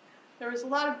 There was a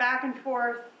lot of back and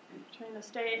forth between the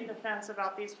state and defense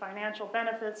about these financial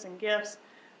benefits and gifts,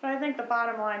 but I think the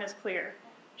bottom line is clear.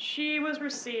 She was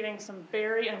receiving some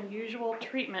very unusual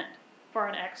treatment for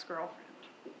an ex-girlfriend.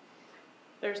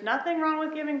 There's nothing wrong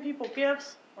with giving people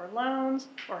gifts or loans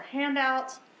or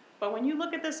handouts, but when you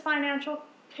look at this financial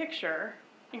picture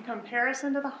in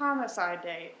comparison to the homicide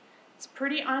date, it's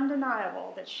pretty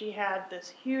undeniable that she had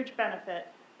this huge benefit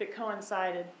that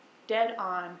coincided dead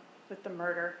on with the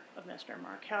murder of Mr.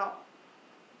 Markel.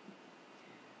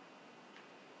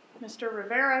 Mr.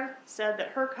 Rivera said that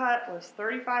her cut was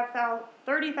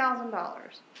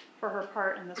 $30,000 for her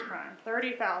part in this crime.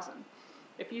 $30,000.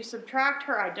 If you subtract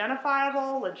her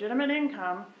identifiable, legitimate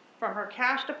income from her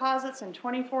cash deposits in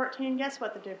 2014, guess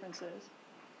what the difference is?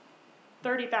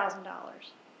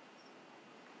 $30,000.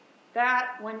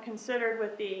 That, when considered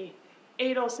with the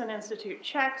Adelson Institute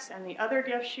checks and the other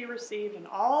gifts she received and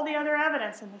all the other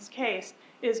evidence in this case,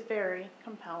 is very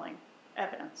compelling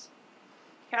evidence.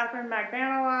 Catherine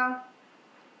McBanowa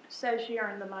says she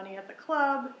earned the money at the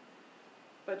club,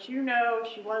 but she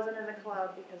wasn't in the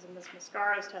club because of Ms.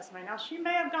 Mascara's testimony. Now, she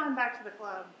may have gone back to the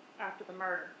club after the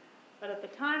murder, but at the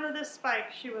time of this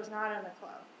spike, she was not in the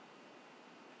club.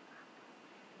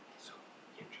 So,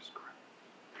 you're just correct.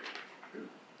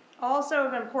 Also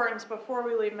of importance, before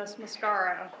we leave Ms.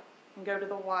 Mascara and go to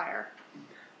the wire,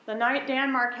 the night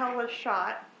Dan Markel was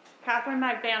shot, Catherine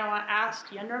McBanowa asked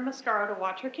Yendra Mascara to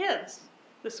watch her kids.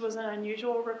 This was an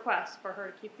unusual request for her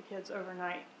to keep the kids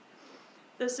overnight.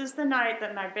 This is the night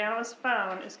that McBanowa's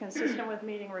phone is consistent with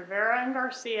meeting Rivera and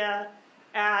Garcia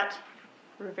at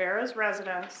Rivera's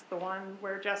residence, the one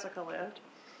where Jessica lived,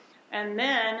 and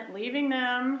then leaving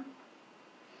them.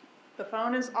 The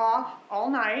phone is off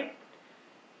all night,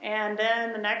 and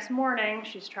then the next morning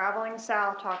she's traveling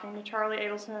south talking to Charlie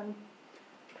Adelson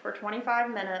for 25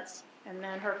 minutes, and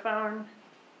then her phone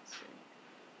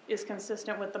is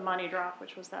consistent with the money drop,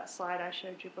 which was that slide I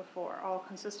showed you before, all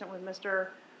consistent with Mr.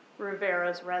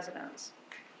 Rivera's residence.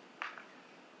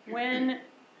 When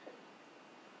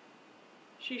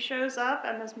she shows up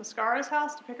at Ms. Mascara's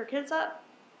house to pick her kids up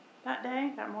that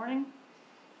morning,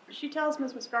 she tells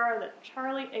Ms. Mascara that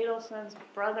Charlie Adelson's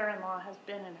brother-in-law has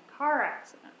been in a car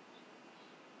accident.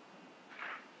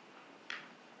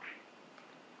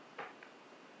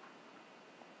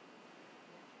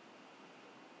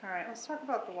 All right, let's talk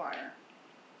about the wire.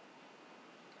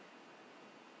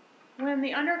 When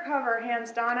the undercover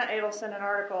hands Donna Adelson an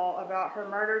article about her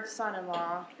murdered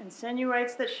son-in-law,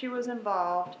 insinuates that she was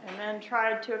involved, and then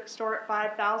tried to extort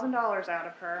 $5,000 out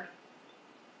of her,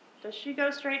 does she go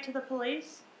straight to the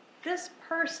police? This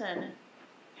person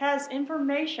has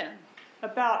information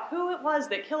about who it was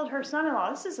that killed her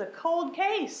son-in-law. This is a cold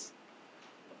case.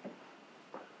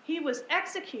 He was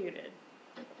executed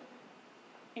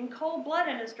in cold blood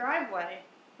in his driveway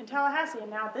in Tallahassee, and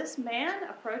now this man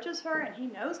approaches her and he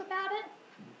knows about it.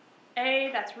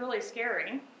 A, that's really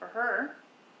scary for her.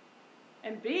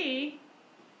 And B,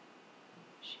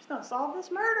 she's going to solve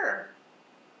this murder.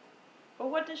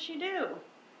 But what does she do?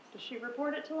 Does she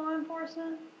report it to law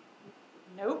enforcement?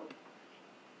 Nope.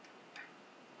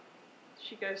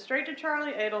 She goes straight to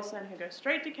Charlie Adelson, who goes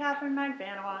straight to Catherine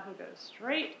McVanois, who goes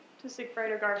straight to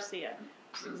Sigfredo Garcia.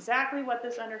 Which is exactly what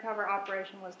this undercover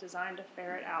operation was designed to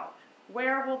ferret out.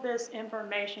 Where will this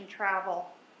information travel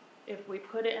if we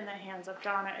put it in the hands of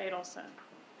Donna Adelson?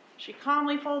 She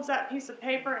calmly folds that piece of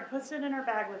paper and puts it in her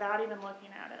bag without even looking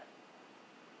at it.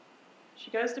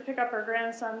 She goes to pick up her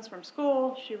grandsons from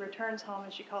school. She returns home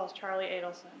and she calls Charlie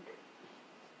Adelson.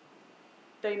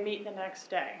 They meet the next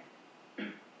day.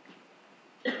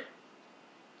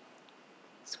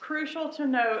 It's crucial to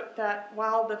note that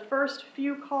while the first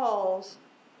few calls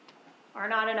are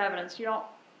not in evidence, you don't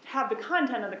have the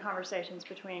content of the conversations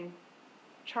between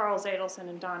Charles Adelson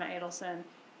and Donna Adelson.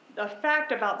 The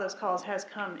fact about those calls has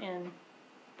come in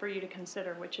for you to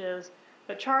consider, which is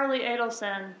that Charlie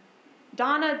Adelson,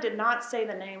 Donna did not say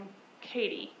the name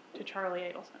Katie to Charlie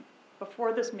Adelson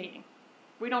before this meeting.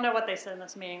 We don't know what they said in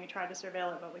this meeting. We tried to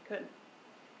surveil it, but we couldn't.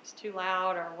 It's too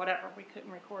loud or whatever. We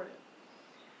couldn't record it.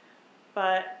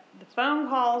 But the phone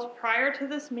calls prior to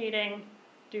this meeting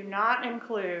do not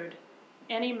include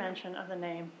any mention of the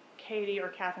name Katie or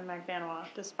Catherine McVanois,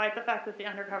 despite the fact that the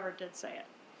undercover did say it.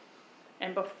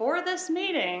 And before this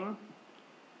meeting,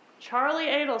 Charlie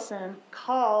Adelson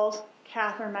calls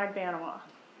Catherine McVanois.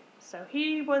 So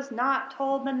he was not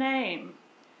told the name.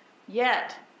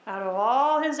 Yet, out of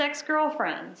all his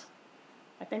ex-girlfriends,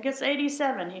 I think it's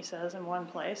 87, he says in one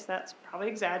place. That's probably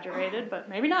exaggerated, but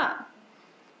maybe not.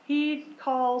 He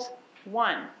calls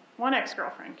one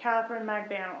ex-girlfriend, Catherine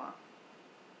McVanois.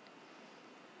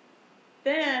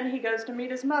 Then he goes to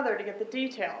meet his mother to get the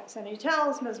details, and he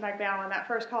tells Ms. McVanois in that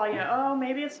first call, oh,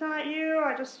 maybe it's not you,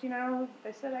 I just,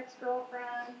 they said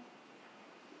ex-girlfriend,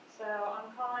 so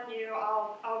I'm calling you,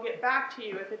 I'll get back to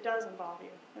you if it does involve you.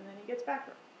 And then he gets back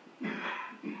to her.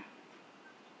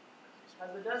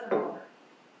 Because it does involve her.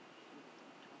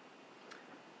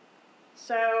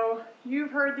 So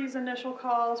you've heard these initial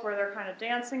calls where they're kind of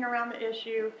dancing around the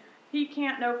issue. He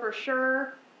can't know for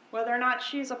sure whether or not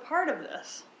she's a part of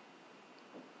this.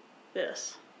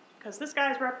 Because this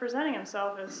guy's representing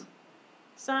himself as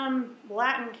some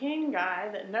Latin king guy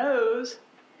that knows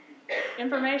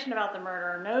information about the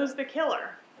murder, knows the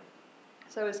killer.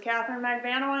 So is Catherine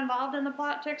McVanois involved in the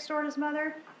plot to extort his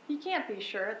mother? He can't be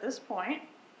sure at this point.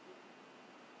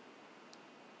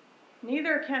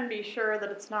 Neither can be sure that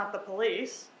it's not the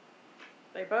police.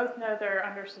 They both know they're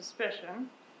under suspicion.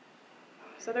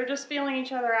 So they're just feeling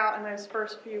each other out in those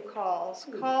first few calls.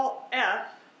 Call F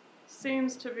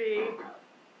seems to be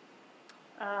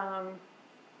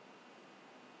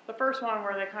the first one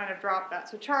where they kind of drop that.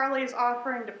 So Charlie's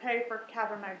offering to pay for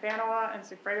Catherine McVanois and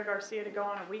Sigfredo Garcia to go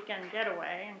on a weekend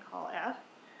getaway and call F.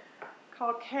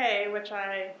 Call K, which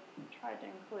I tried to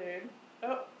include.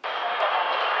 Oh.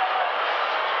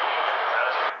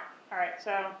 Alright,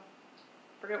 so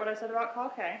forget what I said about call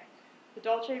K. The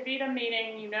Dolce Vita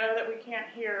meeting, you know that we can't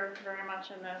hear very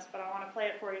much in this, but I want to play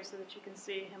it for you so that you can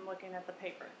see him looking at the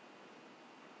paper.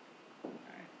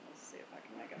 Alright, let's see if I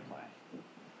can make it play.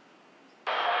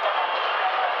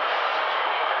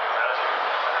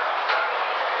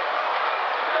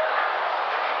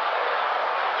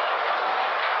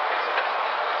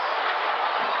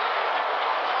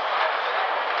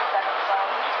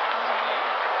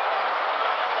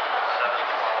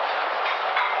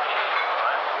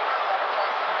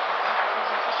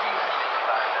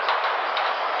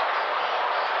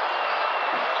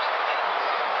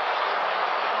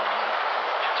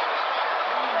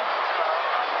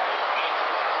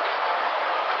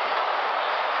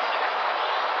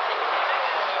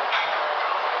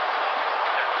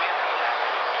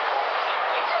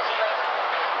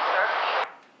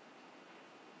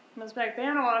 Ms.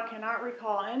 McVanois cannot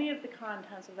recall any of the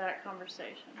contents of that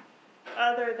conversation,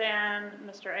 other than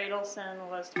Mr. Adelson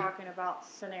was talking about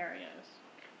scenarios.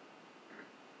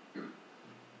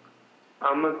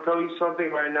 I'm going to tell you something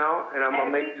right now, and I'm going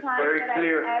to make this very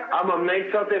clear. I'm going to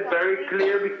make something very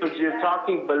clear because you're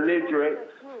talking belligerent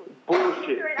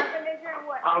bullshit.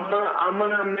 I'm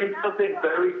going to make something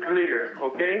very clear,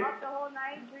 okay? The whole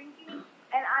night drinking,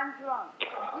 and I'm drunk.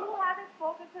 You haven't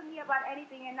spoken to me about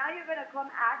anything, and now you're going to come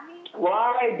at me?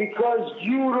 Why? Because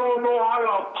you don't know how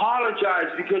to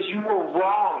apologize because you were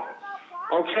wrong,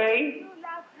 okay?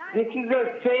 This is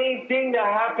the same thing that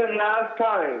happened last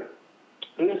time.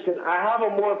 Listen, I have a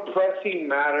more pressing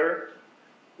matter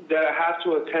that I have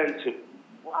to attend to.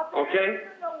 Well, okay?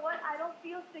 You know what? I don't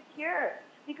feel secure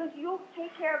because you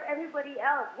take care of everybody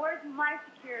else. Where's my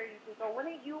security to go? When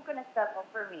are you going to step up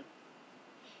for me?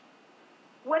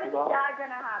 When is that going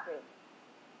to happen?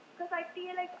 Because I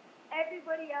feel like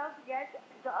everybody else gets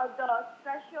the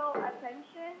special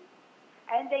attention,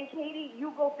 and then Katie,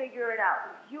 you go figure it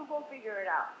out. You go figure it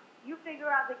out. You figure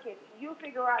out the kids. You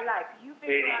figure out life. You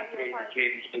figure out your partner.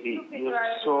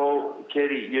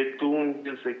 Katie, you're doing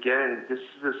this again. This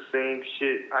is the same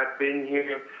shit. I've been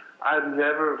here. I've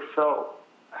never felt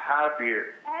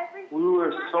happier. We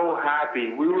were so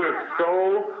happy. We were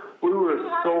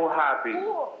so happy.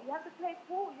 Pool. You have to play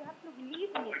pool. You have to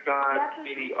believe me. God,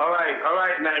 Katie. All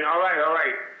right, man. All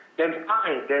right. Then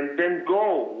fine. Then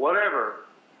go. Whatever.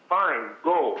 Fine.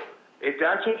 Go. If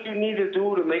that's what you need to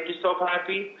do to make yourself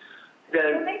happy,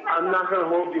 then I'm not going to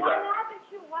hold you back.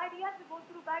 Why do you have to go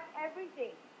through back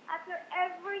everything? After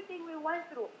everything we went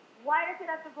through, why does it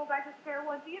have to go back to square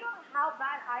one? Do you know how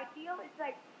bad I feel? It's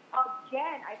like,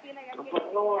 again, I feel like I'm getting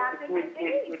stabbed in the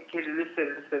face. Katie,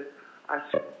 listen.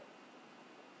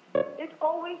 It's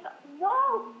always,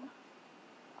 no.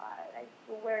 I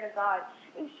swear to God.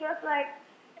 It's just like,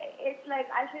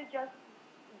 I should just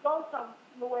go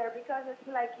somewhere because it's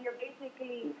like you're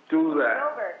basically do that.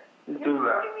 Over. You're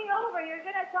screwing me over. You're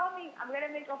going to tell me I'm going to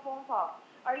make a phone call.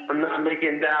 I'm not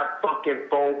making that fucking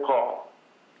phone call.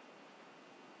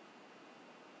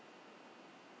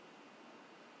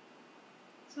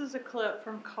 This is a clip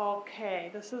from call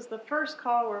K. This is the first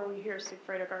call where we hear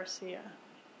Sigfredo Garcia.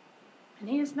 And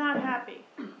he's not happy.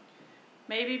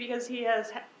 Maybe because he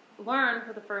has learned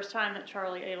for the first time that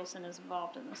Charlie Adelson is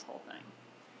involved in this whole thing.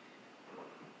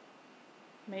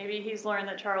 Maybe he's learned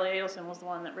that Charlie Adelson was the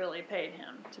one that really paid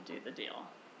him to do the deal.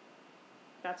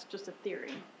 That's just a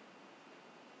theory.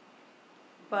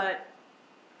 But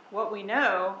what we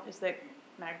know is that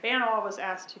Magbanua was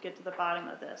asked to get to the bottom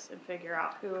of this and figure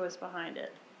out who was behind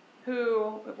it,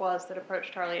 who it was that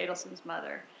approached Charlie Adelson's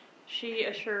mother. She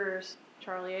assures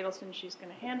Charlie Adelson she's going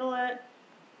to handle it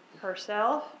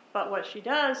herself, but what she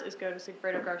does is go to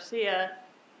Sigfredo Garcia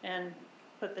and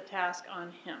put the task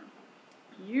on him.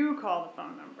 You call the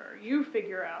phone number. You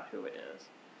figure out who it is.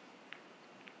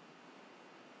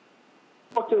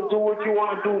 Fucking do what you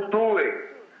want to do it.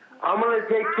 I'm gonna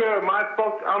take care of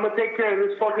I'm gonna take care of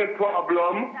this fucking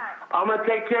problem. I'm gonna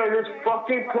take care of this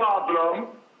fucking problem.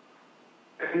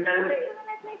 And then. What are you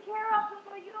gonna take care of?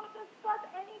 You don't discuss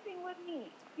anything with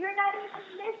me. You're not even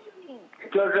listening.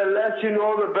 Because the less you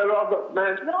know, the better off the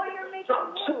man. No, you're making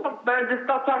Shut up, man. Just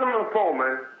stop talking on the phone,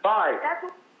 man. Bye.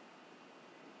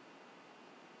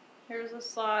 Here's a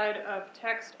slide of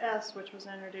text S, which was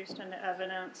introduced into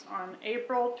evidence on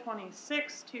April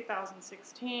 26,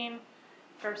 2016.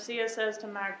 Garcia says to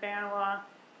Magbanua,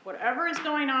 whatever is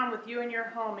going on with you and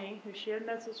your homie, who she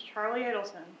admits is Charlie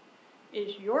Adelson,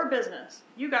 is your business.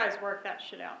 You guys work that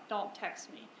shit out. Don't text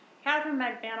me. Catherine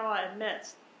Magbanua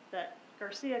admits that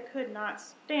Garcia could not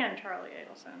stand Charlie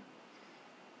Adelson.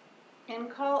 In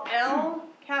call L,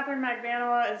 Catherine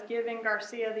Magbanua is giving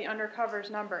Garcia the undercover's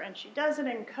number, and she does it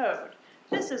in code.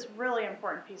 This is a really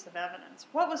important piece of evidence.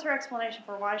 What was her explanation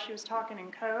for why she was talking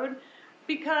in code?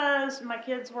 Because my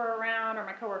kids were around or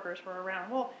my coworkers were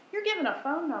around. Well, you're given a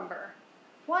phone number.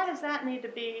 Why does that need to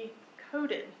be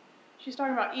coded? She's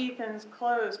talking about Ethan's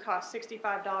clothes cost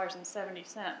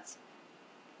 $65.70.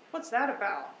 What's that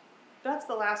about? That's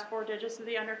the last 4 digits of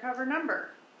the undercover number.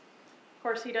 Of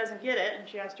course, he doesn't get it, and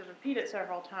she has to repeat it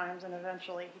several times, and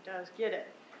eventually he does get it.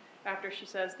 After she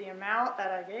says, the amount that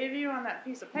I gave you on that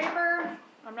piece of paper,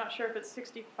 I'm not sure if it's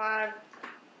 $67.50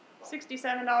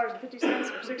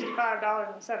 or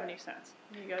 $65.70.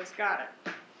 And he goes, got it.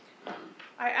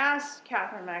 I asked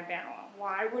Catherine Magbanua,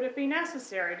 why would it be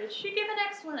necessary? Did she give an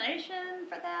explanation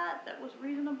for that was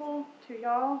reasonable to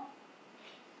y'all?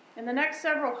 In the next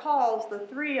several calls, the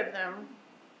three of them,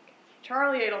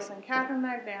 Charlie Adelson, Catherine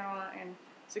Magbanua, and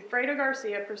Sigfredo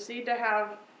Garcia, proceed to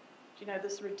have,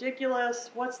 this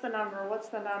ridiculous, what's the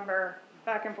number,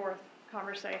 back and forth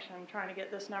conversation, trying to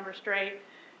get this number straight,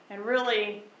 and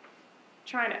really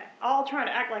trying to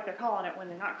act like they're calling it when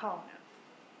they're not calling it.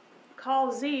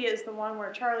 Call Z is the one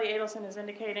where Charlie Adelson is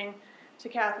indicating to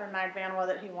Catherine Magbanua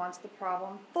that he wants the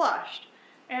problem flushed.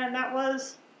 And that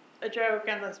was a joke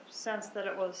in the sense that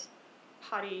it was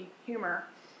potty humor.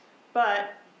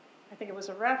 But I think it was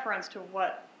a reference to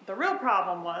what the real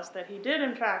problem was, that he did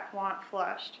in fact want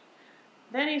flushed.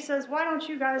 Then he says, why don't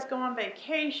you guys go on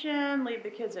vacation, leave the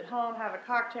kids at home, have a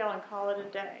cocktail, and call it a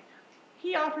day?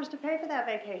 He offers to pay for that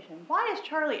vacation. Why is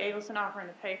Charlie Adelson offering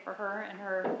to pay for her and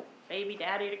her baby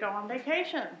daddy to go on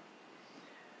vacation?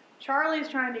 Charlie's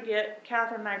trying to get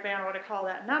Catherine Magbanua to call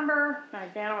that number.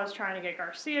 Magbanua's trying to get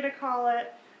Garcia to call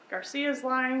it. Garcia's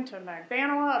lying to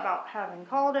Magbanua about having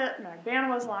called it.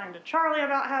 Magbanua's lying to Charlie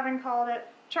about having called it.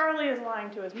 Charlie is lying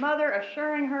to his mother,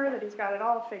 assuring her that he's got it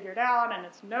all figured out and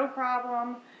it's no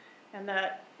problem, and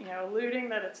that, alluding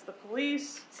that it's the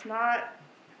police, it's not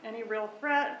any real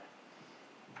threat.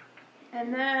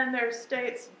 And then there's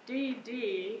states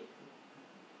DD,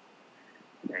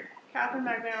 Catherine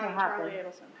Magbanua and Charlie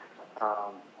Adelson.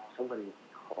 Somebody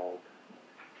called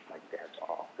my dad's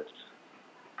office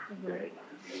today,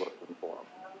 looking for him,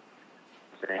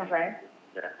 saying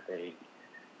that they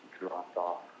dropped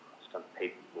off some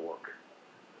paperwork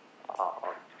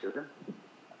to them.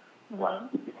 Well,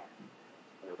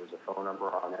 there was a phone number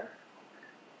on there,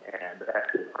 and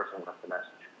actually the person left a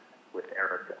message with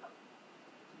Erica.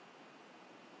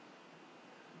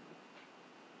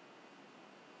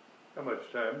 How much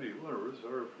time do you want to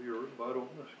reserve for your rebuttal,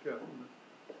 Ms. Calvin?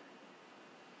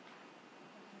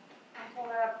 I'm told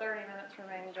I have 30 minutes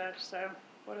remaining, Judge, so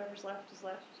whatever's left is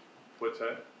left. What's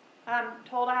that? I'm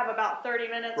told I have about 30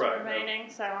 minutes Right, remaining,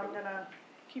 so I'm going to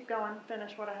keep going,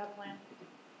 finish what I have planned.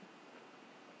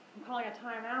 I'm calling a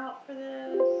timeout for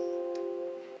this.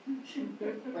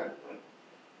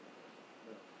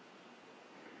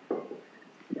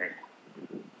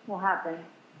 What happened?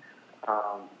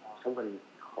 Somebody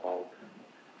called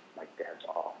my dad's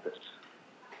office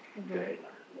today,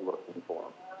 looking for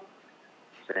him,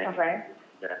 saying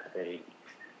that they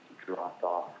dropped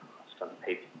off some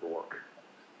paperwork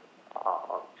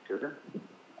to them.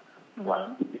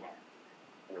 Well,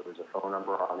 there was a phone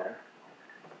number on there,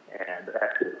 and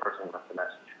actually the person left a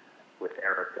message with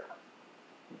Erica.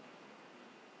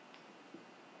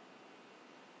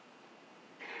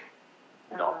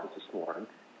 And office this morning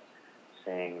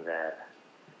saying that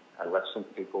I left some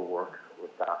paperwork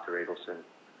with Dr. Adelson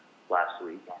last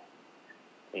week,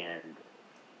 and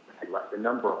I left a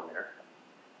number on there,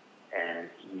 and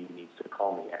he needs to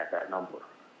call me at that number.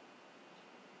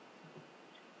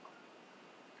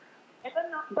 It's a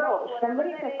number. No,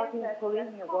 somebody's fucking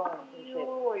pulling your bone.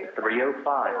 305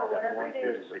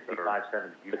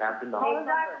 6570. You have the number.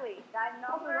 Exactly. That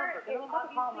number is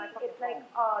obviously it's like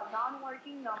a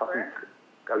non-working number.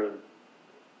 I mean,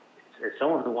 it's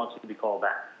someone who wants to be called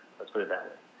back. Let's put it that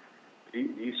way. Do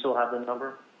you still have the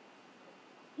number?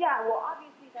 Yeah. Well,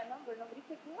 obviously that number nobody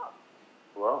picked me up.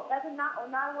 Well, that's a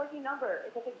non-working number.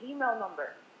 It's like a Gmail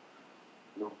number.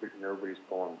 Nobody's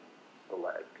pulling the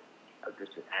leg. I'm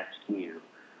just asking you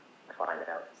to find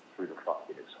out who the fuck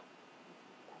it is.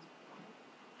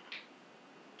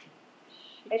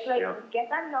 It's like get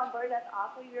that number that's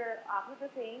off of the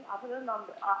thing, off of the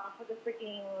number, off of the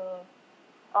freaking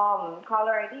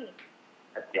caller ID.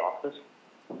 At the office?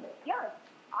 Yes,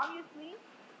 obviously.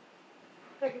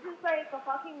 So this is like a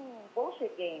fucking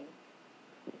bullshit game.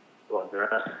 Well, they're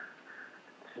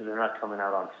not coming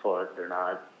out on foot. They're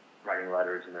not writing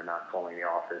letters, and they're not calling the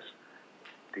office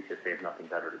because they have nothing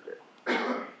better to do.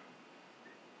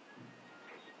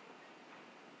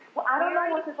 Well, I don't know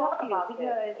what to talk about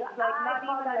because it's like not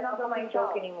even that number my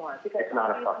joke anymore. Because it's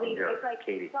not a fucking joke, it's like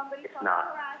Katie. Somebody's it's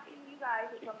not. harassing you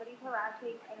guys, or somebody's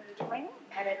harassing, and it's my name,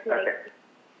 and it's like. Okay.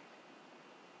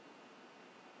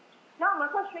 No, I'm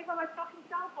gonna go straight from my fucking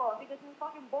cell phone because it's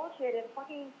fucking bullshit, and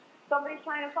fucking somebody's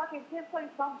trying to fucking pinpoint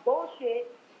some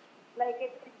bullshit. Like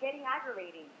it's getting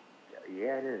aggravating.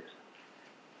 Yeah, it is.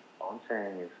 All I'm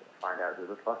saying is find out who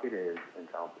the fuck it is and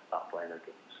tell them to stop playing their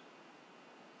games.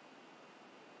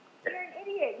 You're an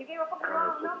idiot. You gave a fucking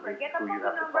wrong number. Get the fucking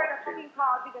number to fucking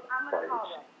call because I'm going to call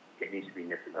them. It needs to be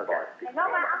nipped in the bud. No,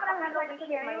 man, I'm going to handle this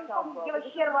shit myself, bro. Give a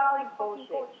shit about all these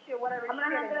bullshit. Whatever. I'm going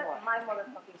to handle it my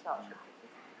motherfucking self.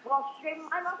 Well, straight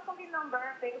my motherfucking number.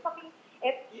 They fucking,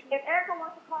 if Erica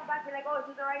wants to call back, be like, oh,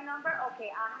 is this the right number? Okay,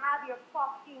 I have your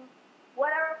fucking,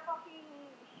 whatever fucking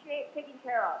shit taken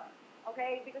care of.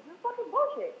 Okay? Because this is fucking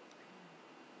bullshit.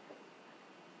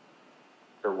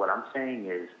 So what I'm saying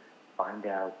is find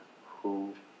out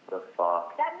who the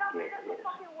fuck that number it doesn't is.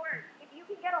 fucking work. If you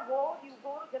can get a hold, you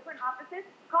go to different offices,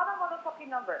 call the motherfucking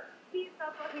number. See if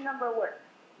the fucking number works.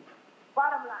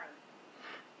 Bottom line.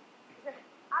 Because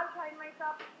I've tried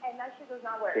myself, and that shit does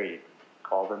not work. Dave,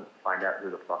 call them, find out who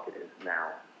the fuck it is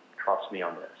now. Trust me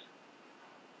on this.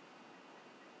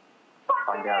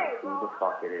 Find out who the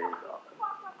fuck it is.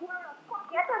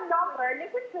 Get the number,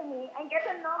 listen to me, and get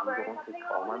the number. I'm going to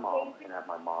call my mom and have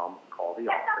my mom call the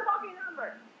office. Get the fucking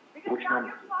number. Because which now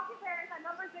number? your fucking parents, that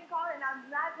number's been called, and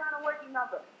that's not a working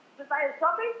number. It's either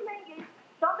somebody's playing games,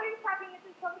 somebody's tapping into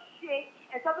some shit,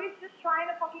 and somebody's just trying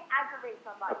to fucking aggravate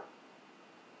somebody.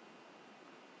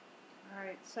 All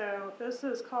right, so this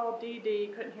is called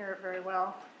DD. Couldn't hear it very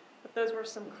well. but those were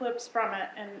some clips from it,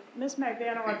 and Miss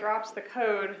Magbanua drops the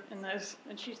code in those,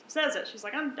 and she says it. She's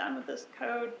like, I'm done with this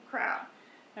code crap,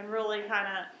 and really kind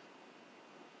of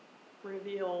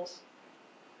reveals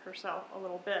herself a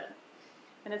little bit.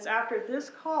 And it's after this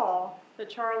call that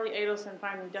Charlie Adelson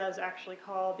finally does actually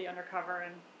call the undercover,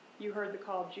 and you heard the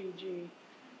call GG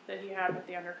that he had with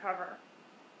the undercover.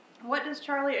 What does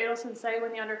Charlie Adelson say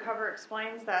when the undercover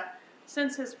explains that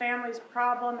since his family's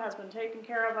problem has been taken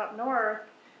care of up north,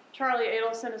 Charlie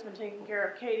Adelson has been taking care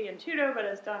of Katie and Tudo, but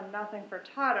has done nothing for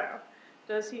Tato?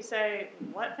 Does he say,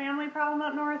 what family problem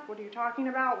up north? What are you talking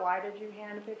about? Why did you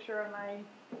hand a picture of my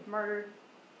murdered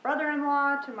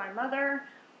brother-in-law to my mother?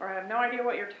 Or I have no idea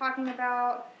what you're talking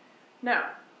about? No.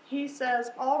 He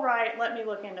says, all right, let me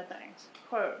look into things.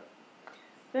 Quote,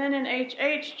 then in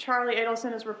HH, Charlie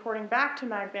Adelson is reporting back to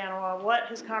Magbanua what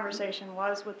his conversation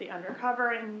was with the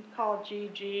undercover and called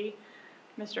GG.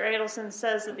 Mr. Adelson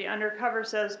says that the undercover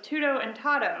says Tudo and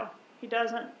Tato. He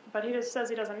doesn't, but he just says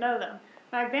he doesn't know them.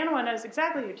 Magbanua knows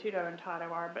exactly who Tudo and Tato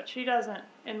are, but she doesn't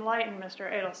enlighten Mr.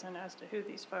 Adelson as to who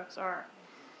these folks are.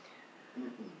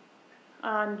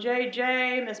 On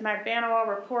JJ, Ms. Magbanua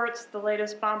reports the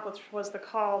latest bump, which was the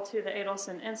call to the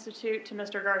Adelson Institute to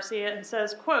Mr. Garcia, and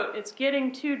says, quote, it's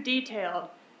getting too detailed.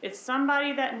 It's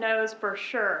somebody that knows for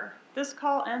sure. This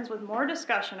call ends with more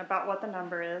discussion about what the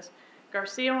number is.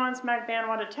 Garcia wants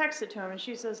Magbanua to text it to him, and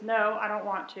she says, no, I don't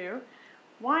want to.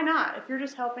 Why not? If you're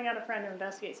just helping out a friend to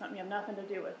investigate something you have nothing to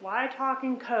do with, why talk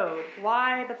in code?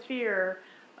 Why the fear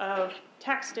of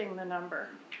texting the number?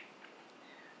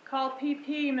 Call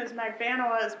PP, Ms.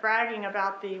 Magbanua is bragging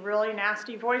about the really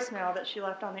nasty voicemail that she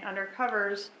left on the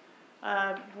undercover's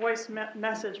voice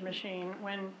message machine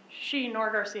when she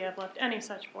nor Garcia have left any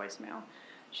such voicemail.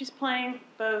 She's playing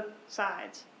both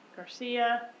sides,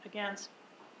 Garcia against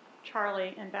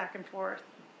Charlie, and back and forth,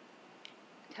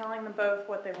 telling them both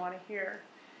what they want to hear.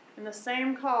 In the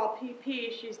same call,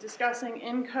 PP, she's discussing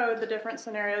in code the different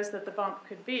scenarios that the bump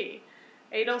could be.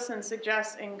 Adelson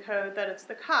suggests in code that it's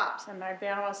the cops, and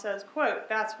Magbanua says, quote,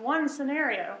 that's one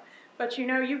scenario, but you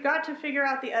know, you've got to figure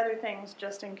out the other things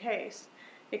just in case.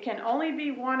 It can only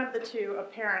be one of the two,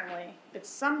 apparently. It's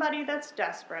somebody that's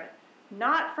desperate,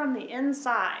 not from the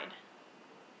inside.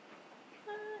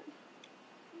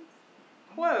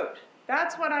 Quote,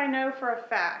 that's what I know for a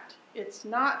fact. It's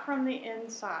not from the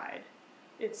inside.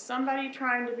 It's somebody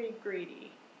trying to be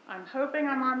greedy. I'm hoping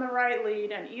I'm on the right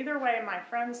lead, and either way, my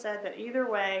friend said that either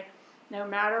way, no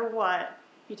matter what,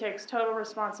 he takes total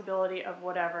responsibility of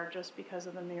whatever just because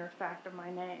of the mere fact of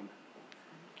my name.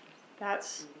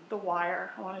 That's The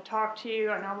Wire. I want to talk to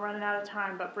you, I know I'm running out of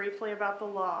time, but briefly about the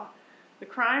law. The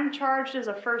crime charged is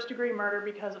a first-degree murder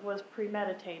because it was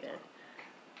premeditated.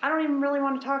 I don't even really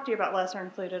want to talk to you about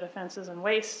lesser-included offenses and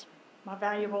waste my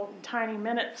valuable tiny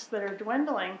minutes that are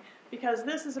dwindling, because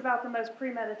this is about the most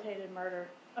premeditated murder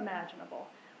imaginable.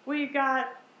 We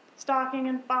got stalking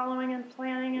and following and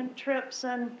planning and trips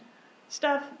and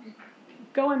stuff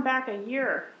going back a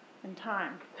year in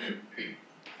time.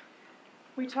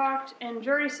 We talked in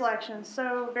jury selection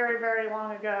so very, very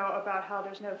long ago about how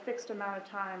there's no fixed amount of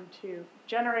time to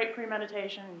generate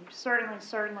premeditation. You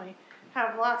certainly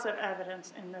have lots of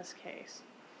evidence in this case.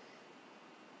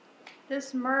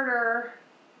 This murder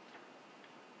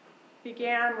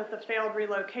began with the failed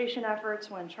relocation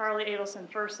efforts when Charlie Adelson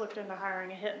first looked into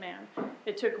hiring a hitman.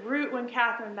 It took root when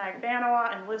Catherine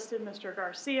Magbanua enlisted Mr.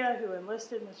 Garcia, who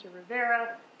enlisted Mr.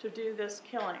 Rivera, to do this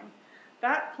killing.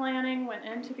 That planning went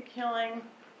into the killing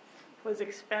was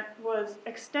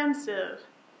extensive,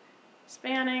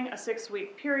 spanning a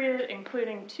 6-week period,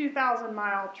 including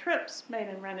 2,000-mile trips made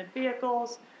in rented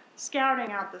vehicles,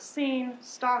 scouting out the scene,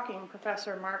 stalking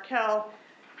Professor Markel,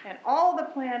 and all the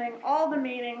planning, all the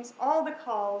meetings, all the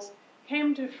calls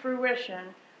came to fruition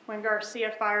when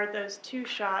Garcia fired those 2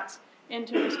 shots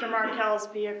into Mr. Markel's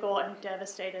vehicle and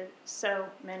devastated so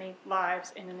many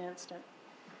lives in an instant.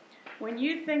 When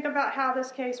you think about how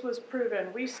this case was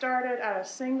proven, we started at a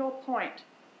single point,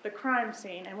 the crime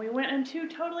scene, and we went in 2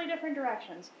 totally different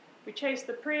directions. We chased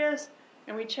the Prius,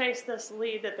 and we chased this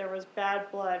lead that there was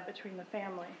bad blood between the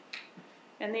family.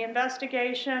 And the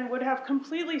investigation would have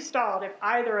completely stalled if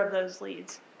either of those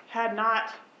leads had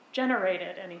not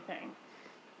generated anything.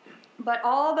 But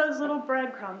all those little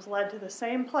breadcrumbs led to the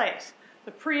same place.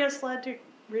 The Prius led to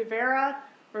Rivera,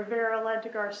 Rivera led to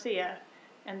Garcia,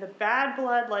 and the bad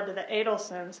blood led to the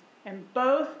Adelsons, and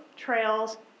both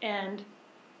trails end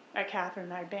at Catherine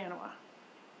Magbanua.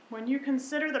 When you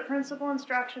consider the principal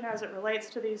instruction as it relates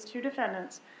to these 2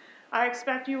 defendants, I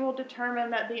expect you will determine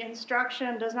that the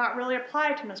instruction does not really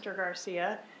apply to Mr.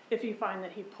 Garcia if you find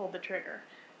that he pulled the trigger.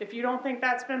 If you don't think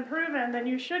that's been proven, then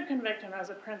you should convict him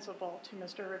as a principal to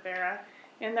Mr. Rivera,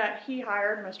 in that he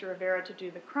hired Mr. Rivera to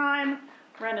do the crime,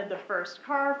 rented the first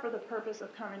car for the purpose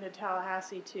of coming to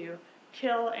Tallahassee to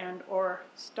kill and or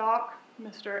stalk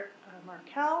Mr.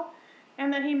 Markel,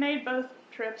 and that he made both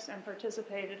trips and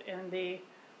participated in the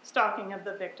stalking of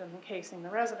the victim and casing the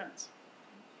residence.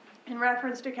 In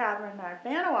reference to Catherine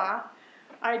Magbanua,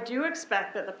 I do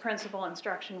expect that the principal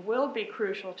instruction will be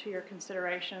crucial to your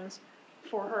considerations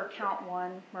for her count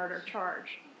 1 murder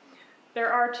charge.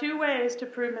 There are 2 ways to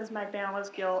prove Ms. Magbanua's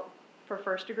guilt for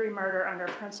first-degree murder under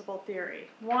principal theory.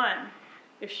 1,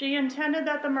 if she intended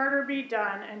that the murder be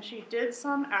done and she did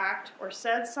some act or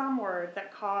said some word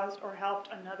that caused or helped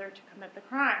another to commit the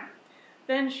crime,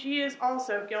 then she is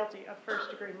also guilty of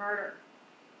first-degree murder.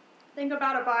 Think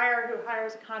about a buyer who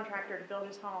hires a contractor to build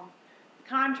his home. The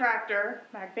contractor,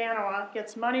 Magbanua,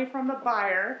 gets money from the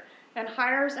buyer and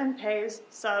hires and pays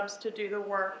subs to do the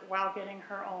work while getting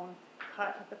her own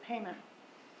cut of the payment.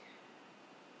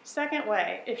 Second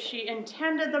way, if she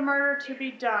intended the murder to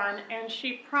be done and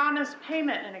she promised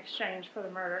payment in exchange for the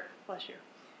murder,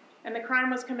 and the crime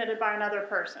was committed by another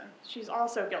person, she's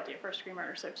also guilty of first-degree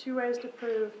murder. So 2 ways to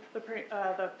prove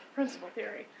the principal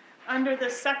theory. Under the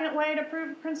second way to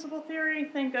prove principal theory,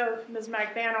 think of Ms.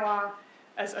 Magbanua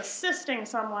as assisting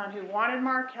someone who wanted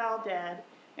Markel dead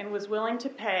and was willing to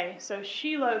pay, so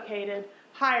she located,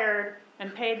 hired,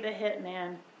 and paid the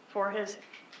hitman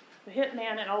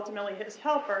and ultimately his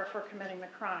helper for committing the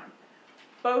crime.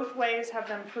 Both ways have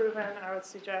been proven, and I would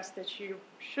suggest that you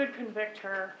should convict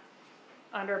her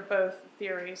under both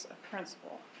theories of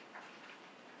principle.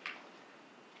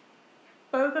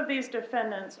 Both of these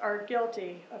defendants are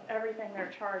guilty of everything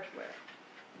they're charged with.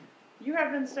 You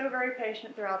have been so very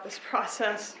patient throughout this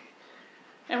process.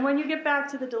 And when you get back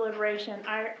to the deliberation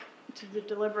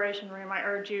room, I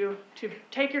urge you to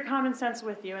take your common sense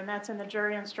with you, and that's in the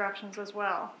jury instructions as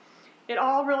well. It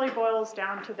all really boils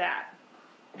down to that.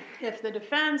 If the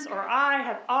defense or I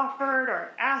have offered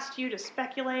or asked you to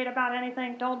speculate about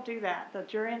anything, don't do that. The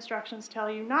jury instructions tell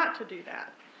you not to do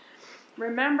that.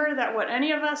 Remember that what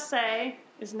any of us say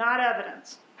is not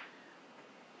evidence.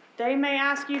 They may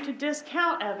ask you to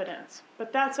discount evidence,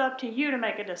 but that's up to you to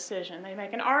make a decision. They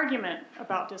make an argument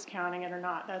about discounting it or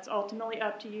not. That's ultimately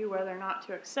up to you whether or not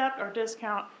to accept or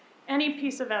discount any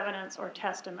piece of evidence or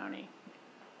testimony.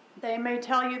 They may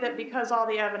tell you that because all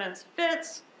the evidence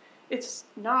fits, it's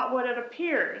not what it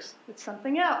appears. It's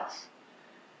something else.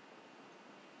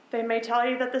 They may tell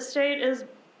you that the state is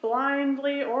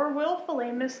blindly or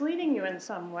willfully misleading you in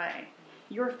some way.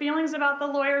 Your feelings about the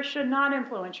lawyer should not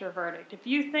influence your verdict. If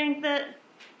you think that,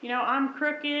 I'm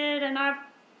crooked and I've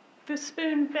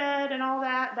spoon-fed and all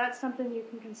that, that's something you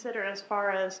can consider as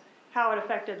far as how it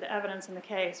affected the evidence in the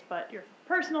case. But your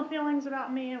personal feelings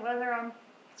about me and whether I'm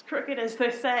as crooked as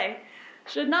they say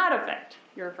should not affect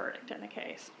your verdict in the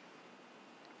case.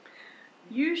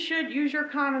 You should use your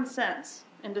common sense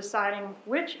in deciding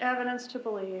which evidence to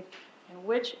believe and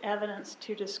which evidence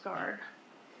to discard.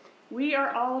 We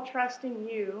are all trusting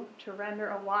you to render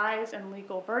a wise and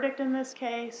legal verdict in this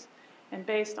case, and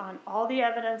based on all the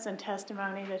evidence and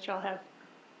testimony that y'all have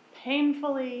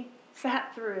painfully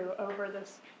sat through over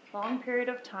this long period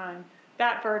of time,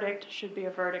 that verdict should be a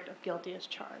verdict of guilty as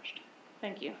charged.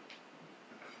 Thank you.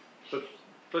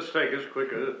 Let's take as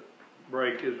quick a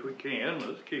break as we can.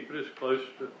 Let's keep it as close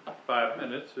to 5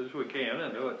 minutes as we can.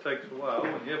 I know it takes a while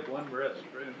when you have one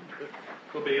restroom.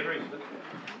 We'll be in recess.